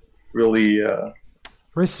that really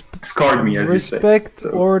scarred me, as you say. respect,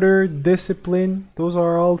 So, order, discipline, those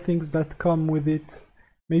are all things that come with it.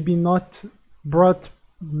 Maybe not brought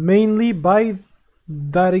mainly by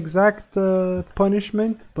that exact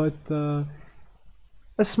punishment, but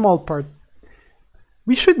a small part.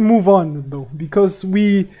 We should move on though, because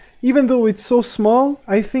even though it's so small,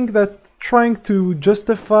 I think that trying to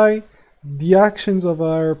justify the actions of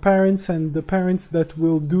our parents and the parents that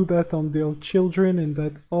will do that on their children and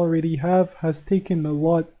that already has taken a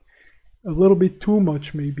little bit too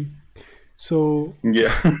much maybe. So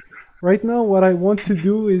yeah. right now what I want to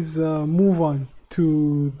do is move on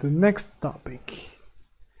to the next topic.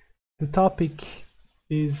 The topic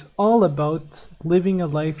is all about living a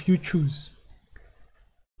life you choose.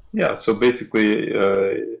 Yeah, so basically,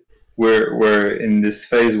 we're in this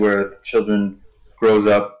phase where children grows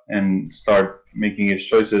up and start making his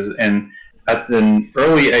choices, and at an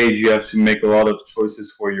early age, you have to make a lot of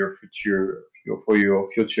choices for your future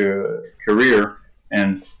career,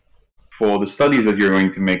 and for the studies that you're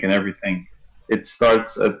going to make and everything. It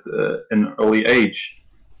starts at an early age.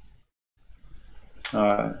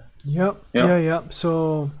 Uh, Yep, yeah. yeah.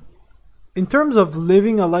 So, in terms of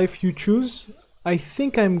living a life you choose, I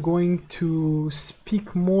think I'm going to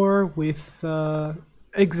speak more with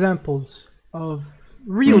examples of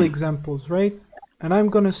real examples, right? And I'm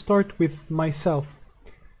gonna start with myself.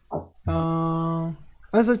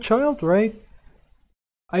 As a child, right?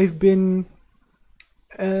 I've been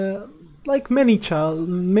like many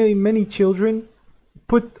children,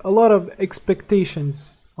 put a lot of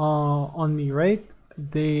expectations on me, right?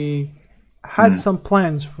 They had some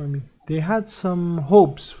plans for me. They had some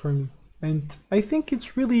hopes for me. And I think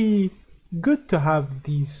it's really good to have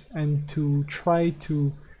these and to try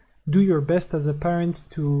to do your best as a parent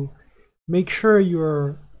to make sure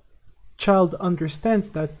your child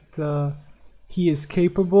understands that he is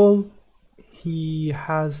capable, he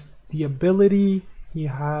has the ability, he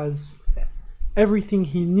has everything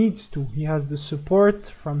he needs to. He has the support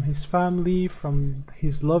from his family, from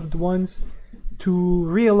his loved ones to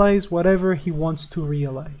realize whatever he wants to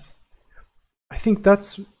realize. I think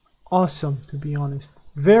that's awesome, to be honest.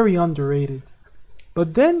 Very underrated.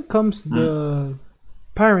 But then comes the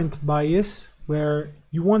parent bias, where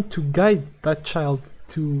you want to guide that child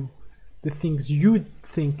to the things you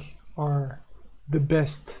think are the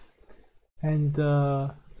best. And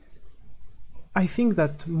I think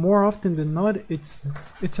that more often than not, it's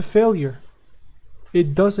a failure.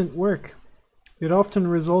 It doesn't work. It often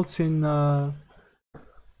results in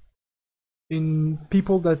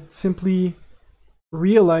people that simply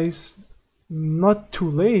realize, not too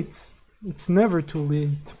late. It's never too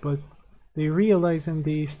late, but they realize and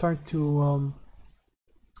they start to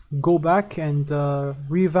go back and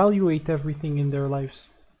reevaluate everything in their lives.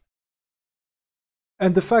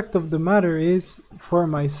 And the fact of the matter is, for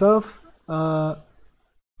myself, I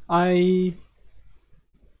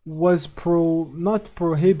was not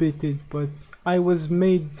prohibited, but I was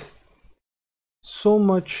made so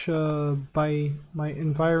much by my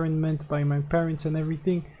environment, by my parents and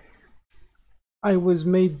everything. I was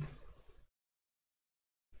made,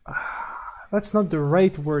 that's not the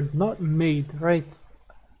right word, not made, right?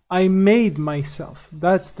 I made myself,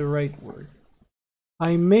 that's the right word.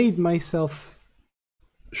 I made myself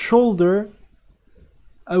shoulder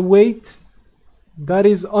a weight that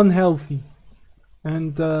is unhealthy,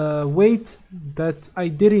 and a weight that I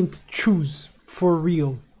didn't choose for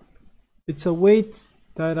real. It's a weight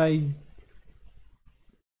that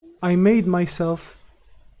I made myself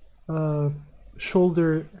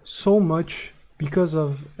shoulder so much because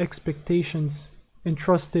of expectations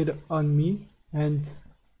entrusted on me, and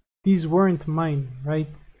these weren't mine,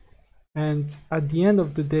 right? And at the end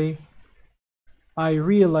of the day, I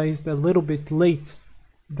realized a little bit late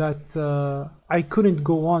that I couldn't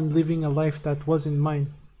go on living a life that wasn't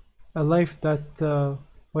mine, a life that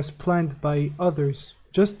was planned by others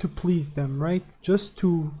just to please them, right? Just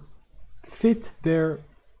to fit their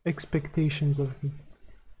expectations of me.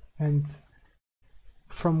 And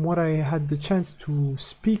from what I had the chance to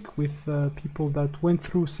speak with people that went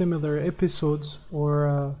through similar episodes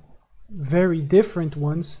or very different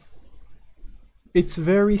ones, it's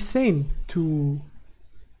very sane to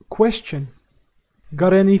question.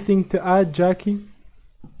 Got anything to add, Jacky?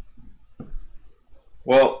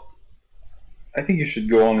 Well, I think you should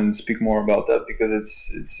go on and speak more about that, because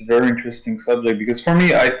it's a very interesting subject. Because for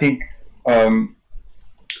me, I think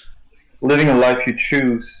living a life you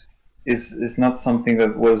choose is not something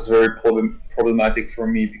that was very problematic for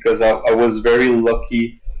me, because I was very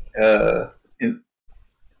lucky in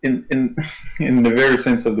in in the very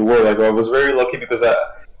sense of the word. Like, I was very lucky because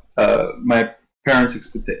my parents'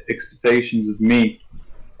 expectations of me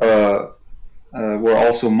were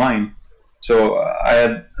also mine. So I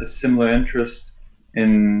had a similar interest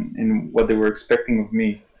in what they were expecting of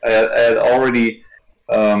me. I had already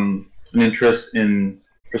an interest in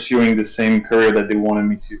pursuing the same career that they wanted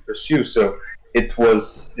me to pursue. So it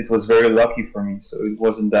was very lucky for me. So it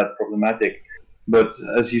wasn't that problematic. But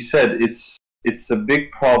as you said, it's a big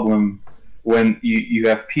problem when you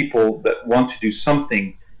have people that want to do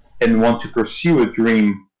something and want to pursue a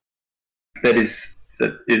dream that is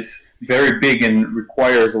very big and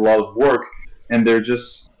requires a lot of work, and they're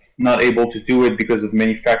just not able to do it because of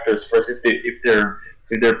many factors. First, if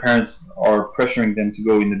their parents are pressuring them to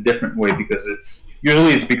go in a different way, because it's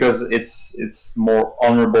because it's more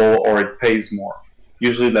honorable or it pays more.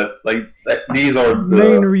 Usually these are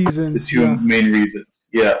Main the reasons, two yeah. main reasons.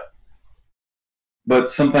 Yeah. But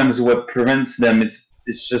sometimes what prevents them is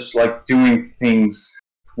it's just like doing things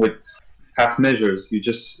with half measures. You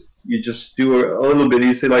just do a little bit.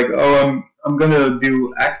 You say like, oh, I'm gonna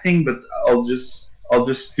do acting, but I'll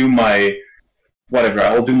just do my whatever.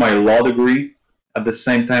 I'll do my law degree at the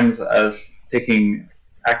same time as taking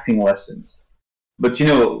acting lessons. But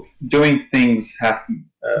doing things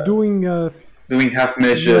Doing doing half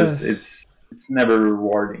measures, yes. it's never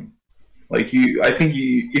rewarding. Like I think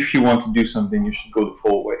if you want to do something, you should go the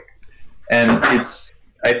full way. And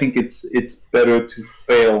I think it's better to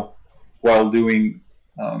fail while doing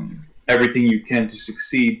everything you can to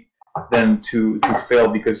succeed than to fail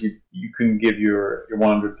because you couldn't give your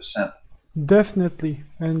 100%. Definitely.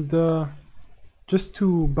 And just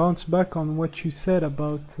to bounce back on what you said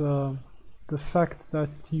about the fact that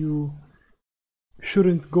you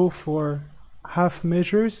shouldn't go for half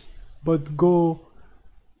measures, but go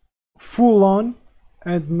full on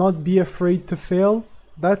and not be afraid to fail.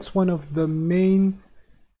 That's one of the main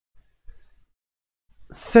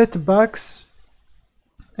setbacks,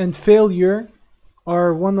 and failure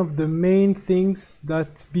are one of the main things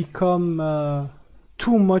that become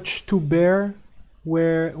too much to bear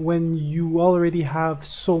where when you already have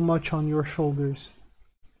so much on your shoulders.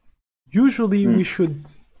 Usually we should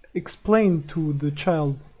explain to the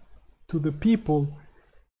child, to the people,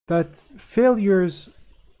 that failures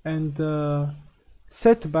and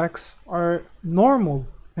setbacks are normal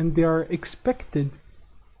and they are expected,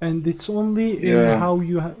 and it's only in Yeah.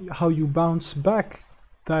 how you bounce back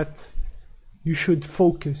that you should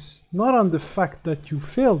focus, not on the fact that you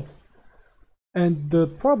failed. And the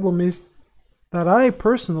problem is that I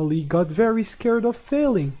personally got very scared of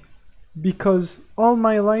failing because all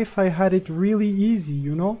my life I had it really easy,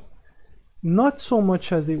 you know? Not so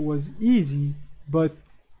much as it was easy, but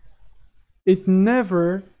it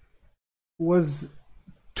never was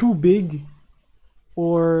too big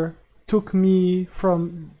or took me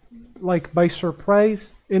from like by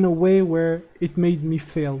surprise in a way where it made me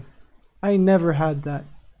fail. I never had that.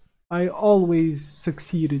 I always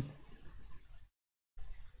succeeded.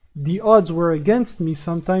 The odds were against me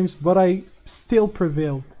sometimes, but I still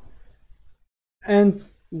prevailed. And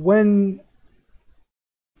when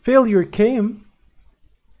failure came,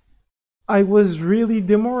 I was really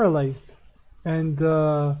demoralized. And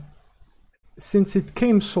since it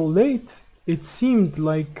came so late, it seemed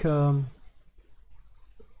like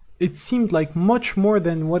much more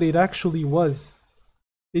than what it actually was.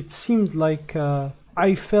 It seemed like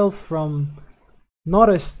I fell from not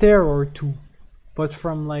a stair or two, but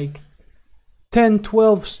from like 10,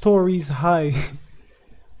 12 stories high.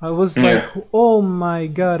 I was like, Yeah. oh my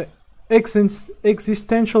god,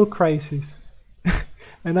 existential crisis.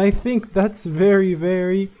 And I think that's very,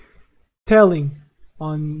 very telling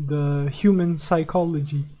on the human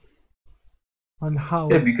psychology, on Yeah, how.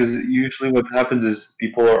 because usually what happens is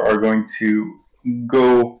people are going to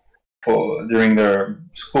go for during their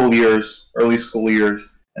school years, early school years,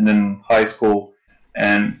 and then high school,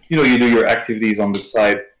 and you do your activities on the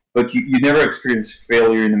side, but you never experience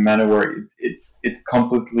failure in a manner where it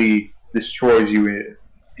completely destroys you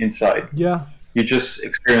inside. Yeah, You just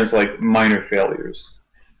experience like minor failures,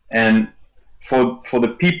 and for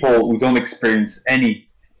the people who don't experience any,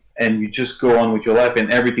 and you just go on with your life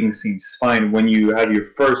and everything seems fine, when you have your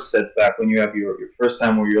first setback, when you have your first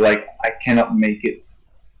time where you're like, I cannot make it,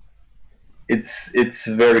 it's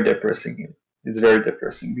very depressing. It's very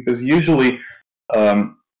depressing because usually,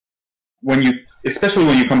 um, when you especially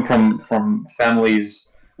when you come from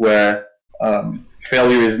families where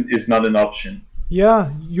failure is not an option.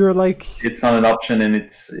 yeah, you're like, It's not an option, and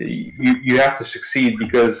you have to succeed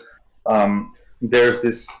because there's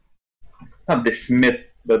this, not this myth,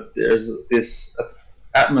 but there's this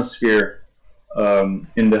atmosphere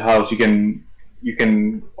in the house. You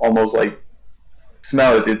can almost like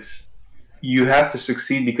smell it. It's You have to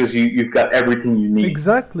succeed because you've got everything you need.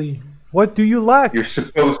 exactly. What do you You're lack?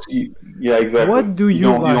 supposed to. Yeah, exactly. What do You you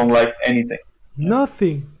don't lack? like anything. Yeah.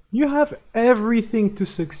 Nothing. You have everything to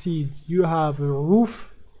succeed. You have a roof,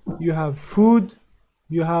 you have food,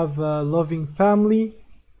 you have a loving family,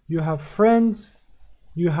 you have friends,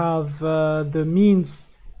 you have the means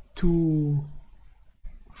to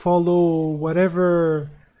follow whatever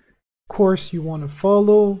course you want to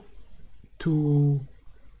follow, to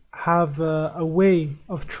have a way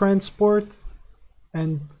of transport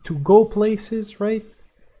and to go places, right?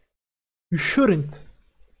 You shouldn't.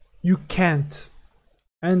 You can't.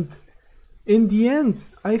 And in the end,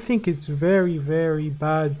 I think it's very, very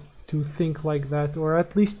bad to think like that, or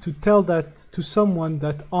at least to tell that to someone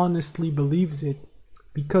that honestly believes it.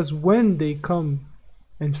 Because when they come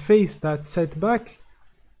and face that setback,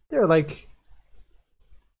 they're like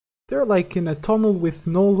they're like in a tunnel with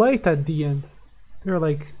no light at the end. They're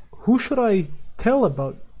like, who should I tell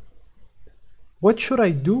about? What should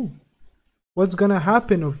I do? What's gonna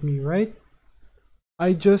happen of me, right?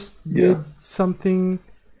 I just Yeah. did something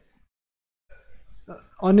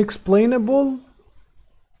unexplainable.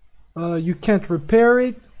 You can't repair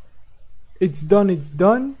it. It's done, it's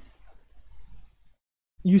done.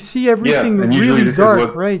 You see everything And usually really this is dark,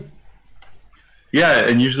 what. right? Yeah,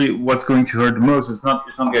 and usually what's going to hurt the most is not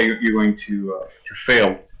that you're going to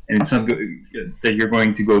fail, and it's not that you're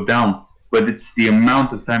going to go down, but it's the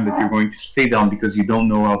amount of time that you're going to stay down because you don't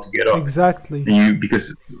know how to get up, Exactly. and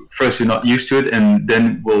because first you're not used to it, and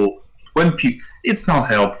then will when people, it's not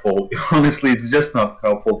helpful. Honestly, it's just not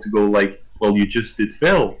helpful to go like, well, you just did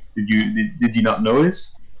fail. Did you not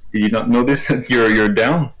notice? Did you not notice that you're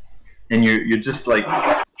down and you're just like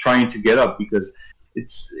trying to get up because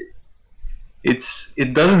it's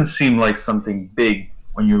it doesn't seem like something big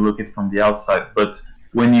when you look at it from the outside, but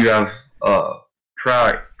when you have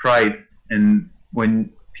pride, and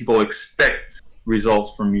when people expect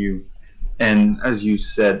results from you, and as you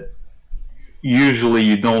said, usually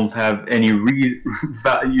you don't have any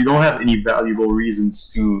you don't have any valuable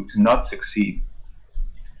reasons to not succeed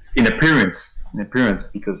in appearance,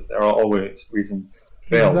 because there are always reasons to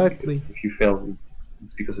fail. Because Exactly. if you fail,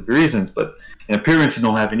 it's because of the reasons. But in appearance, you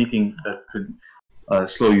don't have anything that could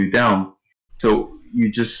slow you down. So you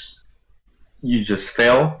just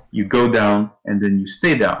fail, you go down, and then you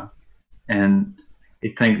stay down. And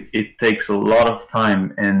it takes a lot of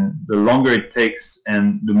time, and the longer it takes,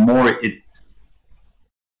 and the more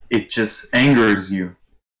it just angers you,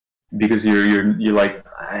 because you're like,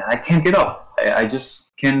 I can't get up. I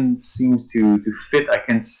just can't seem to fit. I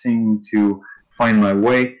can't seem to find my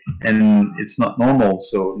way, and it's not normal.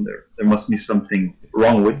 So there must be something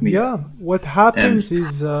wrong with me. Yeah, what And happens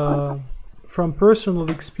is, from personal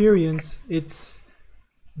experience, it's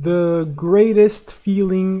the greatest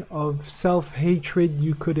feeling of self-hatred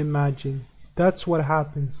you could imagine. That's what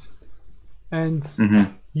happens. And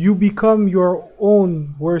mhm, you become your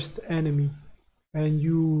own worst enemy. And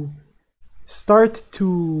you start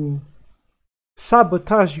to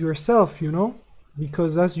sabotage yourself, you know?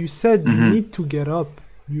 Because as you said, you mhm, need to get up.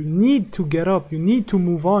 You need to get up. You need to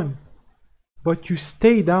move on. But you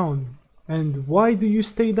stay down. And why do you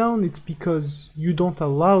stay down? It's because you don't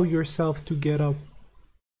allow yourself to get up.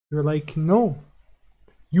 You're like, no,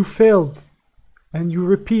 you failed. And you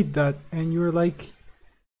repeat that. And you're like,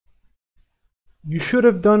 you should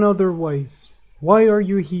have done otherwise. Why are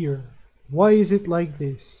you here? Why is it like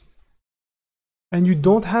this? And you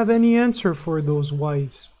don't have any answer for those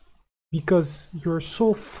whys, because you're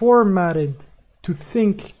so formatted to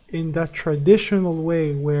think in that traditional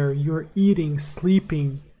way where you're eating,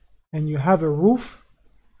 sleeping, and you have a roof,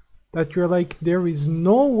 that you're like, there is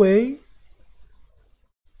no way.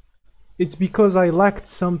 It's because I lacked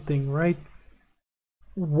something, right?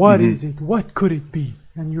 What is mhm. it? What could it be?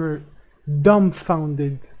 And you're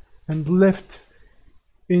dumbfounded and left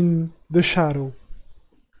in the shadow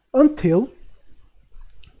until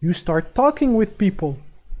you start talking with people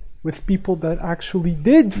that actually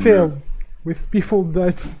did Yeah. fail, with people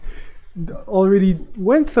that already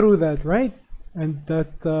went through that, right? And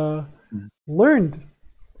that learned.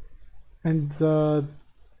 And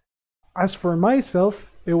as for myself,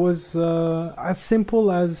 it was as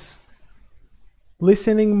simple as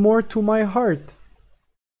listening more to my heart.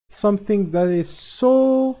 Something that is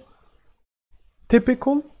so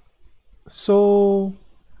typical, so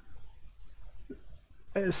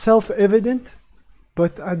self-evident,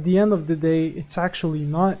 but at the end of the day, it's actually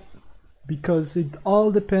not, because it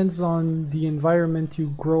all depends on the environment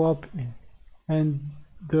you grow up in. And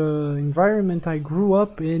the environment I grew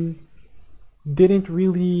up in didn't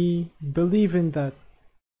really believe in that.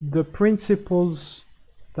 The principles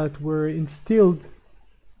that were instilled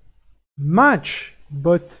match,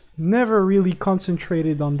 but never really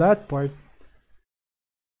concentrated on that part.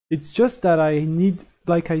 It's just that I need,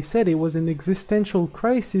 like I said, it was an existential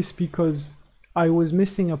crisis because I was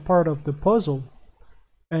missing a part of the puzzle.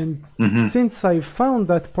 And Mhm. since I found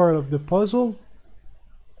that part of the puzzle,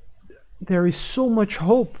 there is so much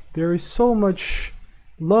hope, there is so much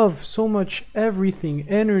love, so much everything,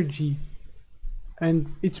 energy, and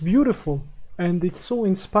it's beautiful. And it's so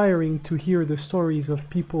inspiring to hear the stories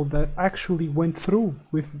of people that actually went through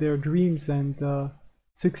with their dreams and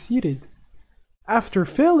succeeded. After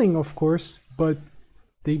failing, of course, but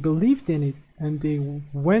they believed in it and they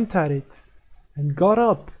went at it and got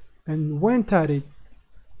up and went at it.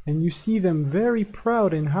 And you see them very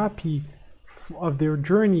proud and happy of their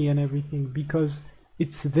journey and everything, because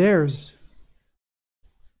it's theirs.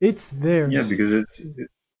 It's Yeah, theirs. because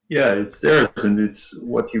yeah, it's theirs, and it's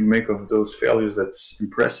what you make of those failures that's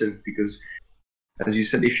impressive. Because, as you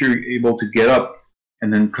said, if you're able to get up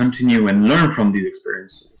and then continue and learn from these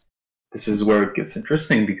experiences, this is where it gets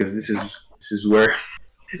interesting. Because this is where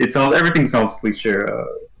it sounds, everything sounds cliche,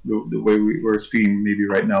 the way we're speaking maybe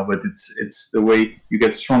right now, but it's the way you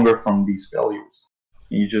get stronger from these failures.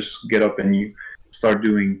 You just get up and you start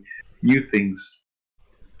doing new things,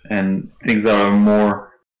 and things that are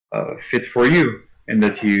more fit for you, and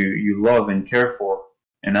that you love and care for.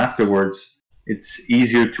 And afterwards, it's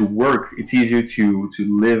easier to work. It's easier to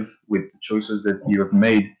live with the choices that you have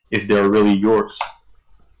made if they're really yours.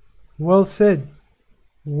 Well said.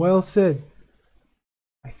 Well said.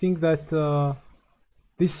 I think that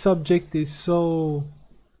this subject is so.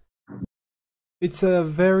 It's a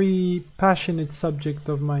very passionate subject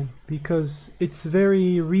of mine because it's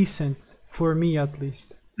very recent for me at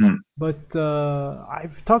least. Mm. But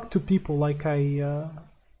I've talked to people, like I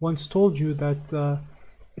once told you, that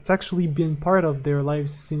it's actually been part of their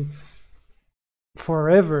lives since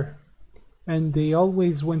forever, and they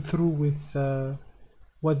always went through with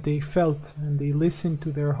what they felt, and they listened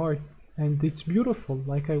to their heart, and it's beautiful.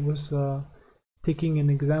 Like I was taking an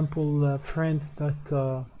example, a friend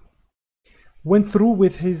that went through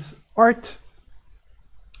with his art.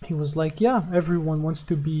 He was like, yeah, everyone wants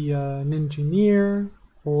to be an engineer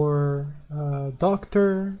or a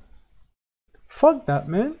doctor. Fuck that,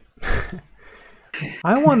 man.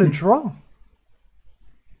 I want to draw.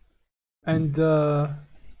 And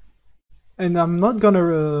I'm not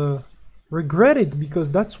gonna regret it,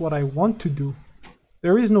 because that's what I want to do.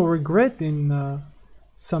 There is no regret in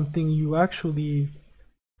something you actually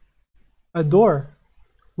adore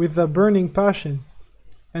with a burning passion.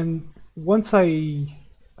 And once I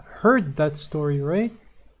heard that story, right,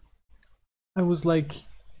 I was like,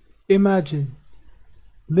 imagine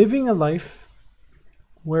living a life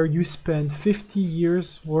where you spend 50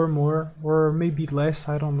 years or more, or maybe less,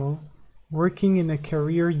 I don't know, working in a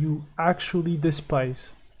career you actually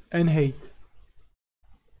despise and hate.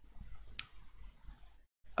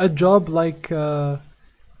 A job like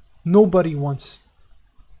nobody wants.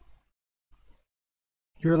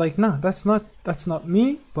 You're like, nah, that's not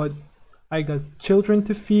me, but I got children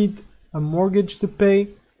to feed, a mortgage to pay.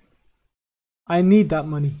 I need that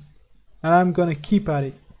money, and I'm gonna keep at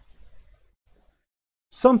it.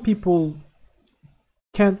 Some people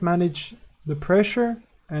can't manage the pressure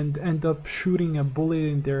and end up shooting a bullet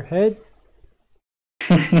in their head.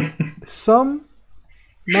 Some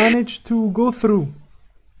manage to go through,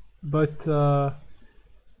 but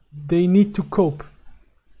they need to cope.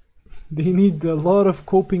 They need a lot of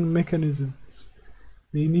coping mechanisms.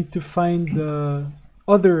 They need to find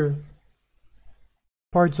other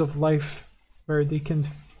parts of life where they can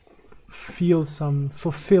feel some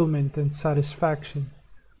fulfillment and satisfaction.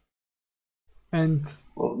 And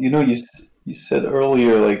Well, you said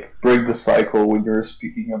earlier, like, break the cycle when you're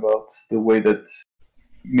speaking about the way that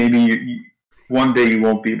maybe one day you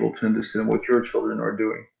won't be able to understand what your children are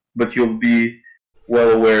doing, but you'll be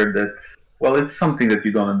well aware that, well, it's something that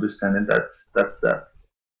you don't understand, and that's that,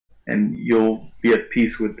 and you'll be at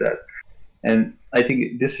peace with that. And I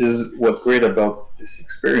think this is what's great about this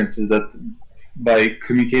experience, is that by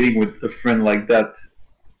communicating with a friend like that,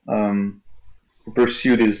 um, who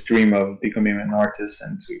pursued his dream of becoming an artist,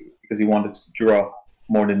 and because he wanted to draw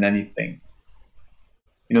more than anything,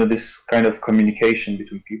 this kind of communication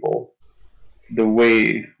between people, the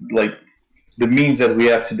way, like, the means that we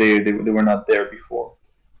have today, they were not there before.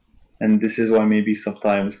 And this is why maybe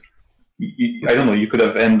sometimes, I don't know, you could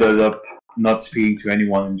have ended up not speaking to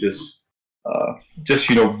anyone, and just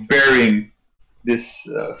burying this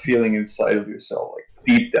feeling inside of yourself, like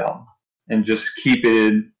deep down, and just keep it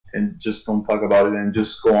in, and just don't talk about it, and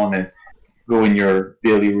just go on and go in your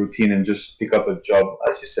daily routine, and just pick up a job,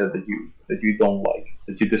 as you said, that you don't like,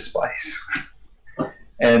 that you despise.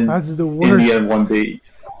 And that's the in the end, worst. one day,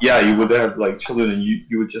 yeah, you would have like children, and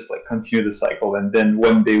you would just like continue the cycle. And then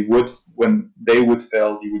when they would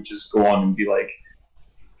fail, you would just go on and be like,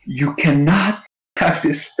 you cannot have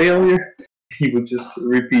this failure. He would just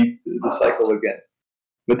repeat the cycle again.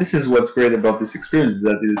 But this is what's great about this experience,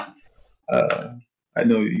 that I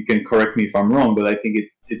know you can correct me if I'm wrong, but I think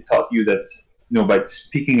it taught you that, by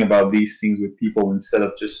speaking about these things with people, instead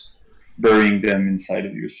of just burying them inside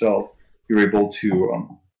of yourself, you're able to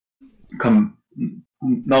come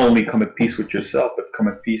not only come at peace with yourself, but come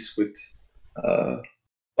at peace with uh,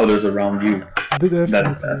 others around you that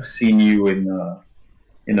Definitely. have seen you in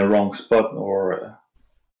the wrong spot, or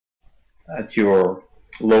at your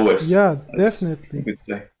lowest, Yeah, as you definitely. could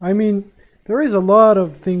say. I mean, there is a lot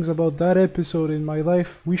of things about that episode in my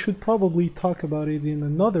life. We should probably talk about it in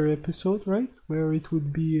another episode, right? Where it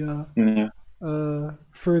would be Yeah.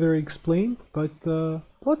 further explained. But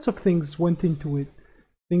lots of things went into it.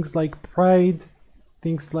 Things like pride,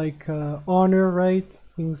 things like honor, right?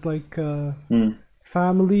 Things like Mm.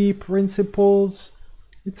 family principles.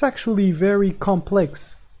 It's actually very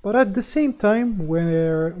complex. But at the same time,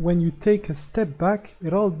 when you take a step back,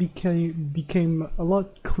 it all became a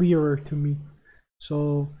lot clearer to me.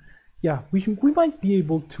 So, yeah, we might be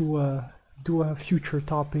able to do a future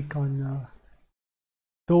topic on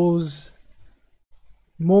those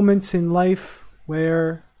moments in life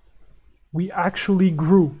where we actually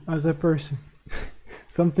grew as a person,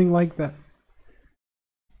 something like that.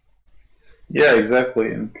 Yeah, exactly.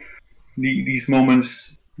 And these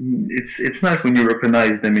moments, it's nice when you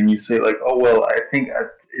recognize them and you say like, oh well,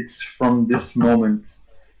 it's from this moment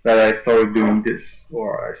that I started doing this,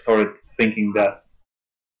 or I started thinking that.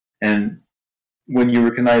 And when you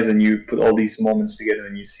recognize and you put all these moments together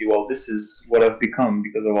and you see, well, this is what I've become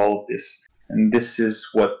because of all of this, and this is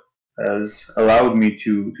what has allowed me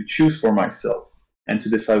to choose for myself and to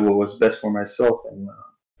decide what was best for myself, and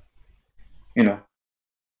you know,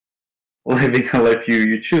 living a life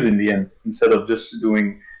you choose in the end instead of just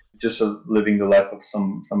living the life of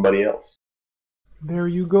somebody else. There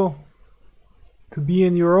you go. To be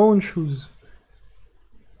in your own shoes.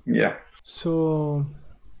 Yeah. So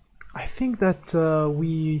I think that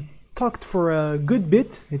we talked for a good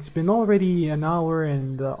bit. It's been already an hour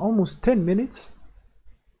and almost 10 minutes.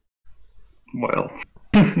 Well,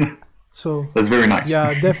 So that's very nice.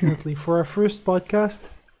 yeah, definitely. For our first podcast,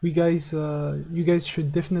 you guys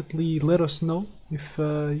should definitely let us know if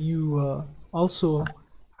you also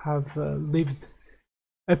have lived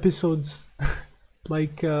episodes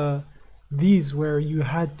like these where you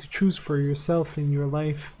had to choose for yourself in your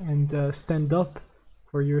life and stand up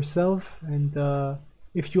for yourself, and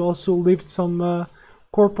if you also lived some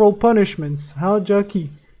corporal punishments. How, Jacky?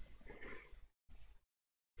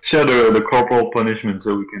 Share the corporal punishment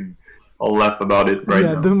so we can all laugh about it right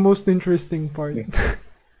Yeah, now. the most interesting part.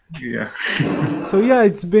 Yeah. So yeah,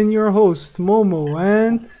 it's been your host, Momo,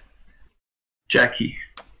 and Jacky.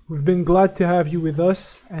 we've been glad to have you with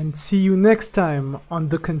us, and see you next time on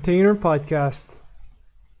the Container Podcast.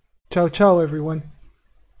 Ciao, ciao, everyone.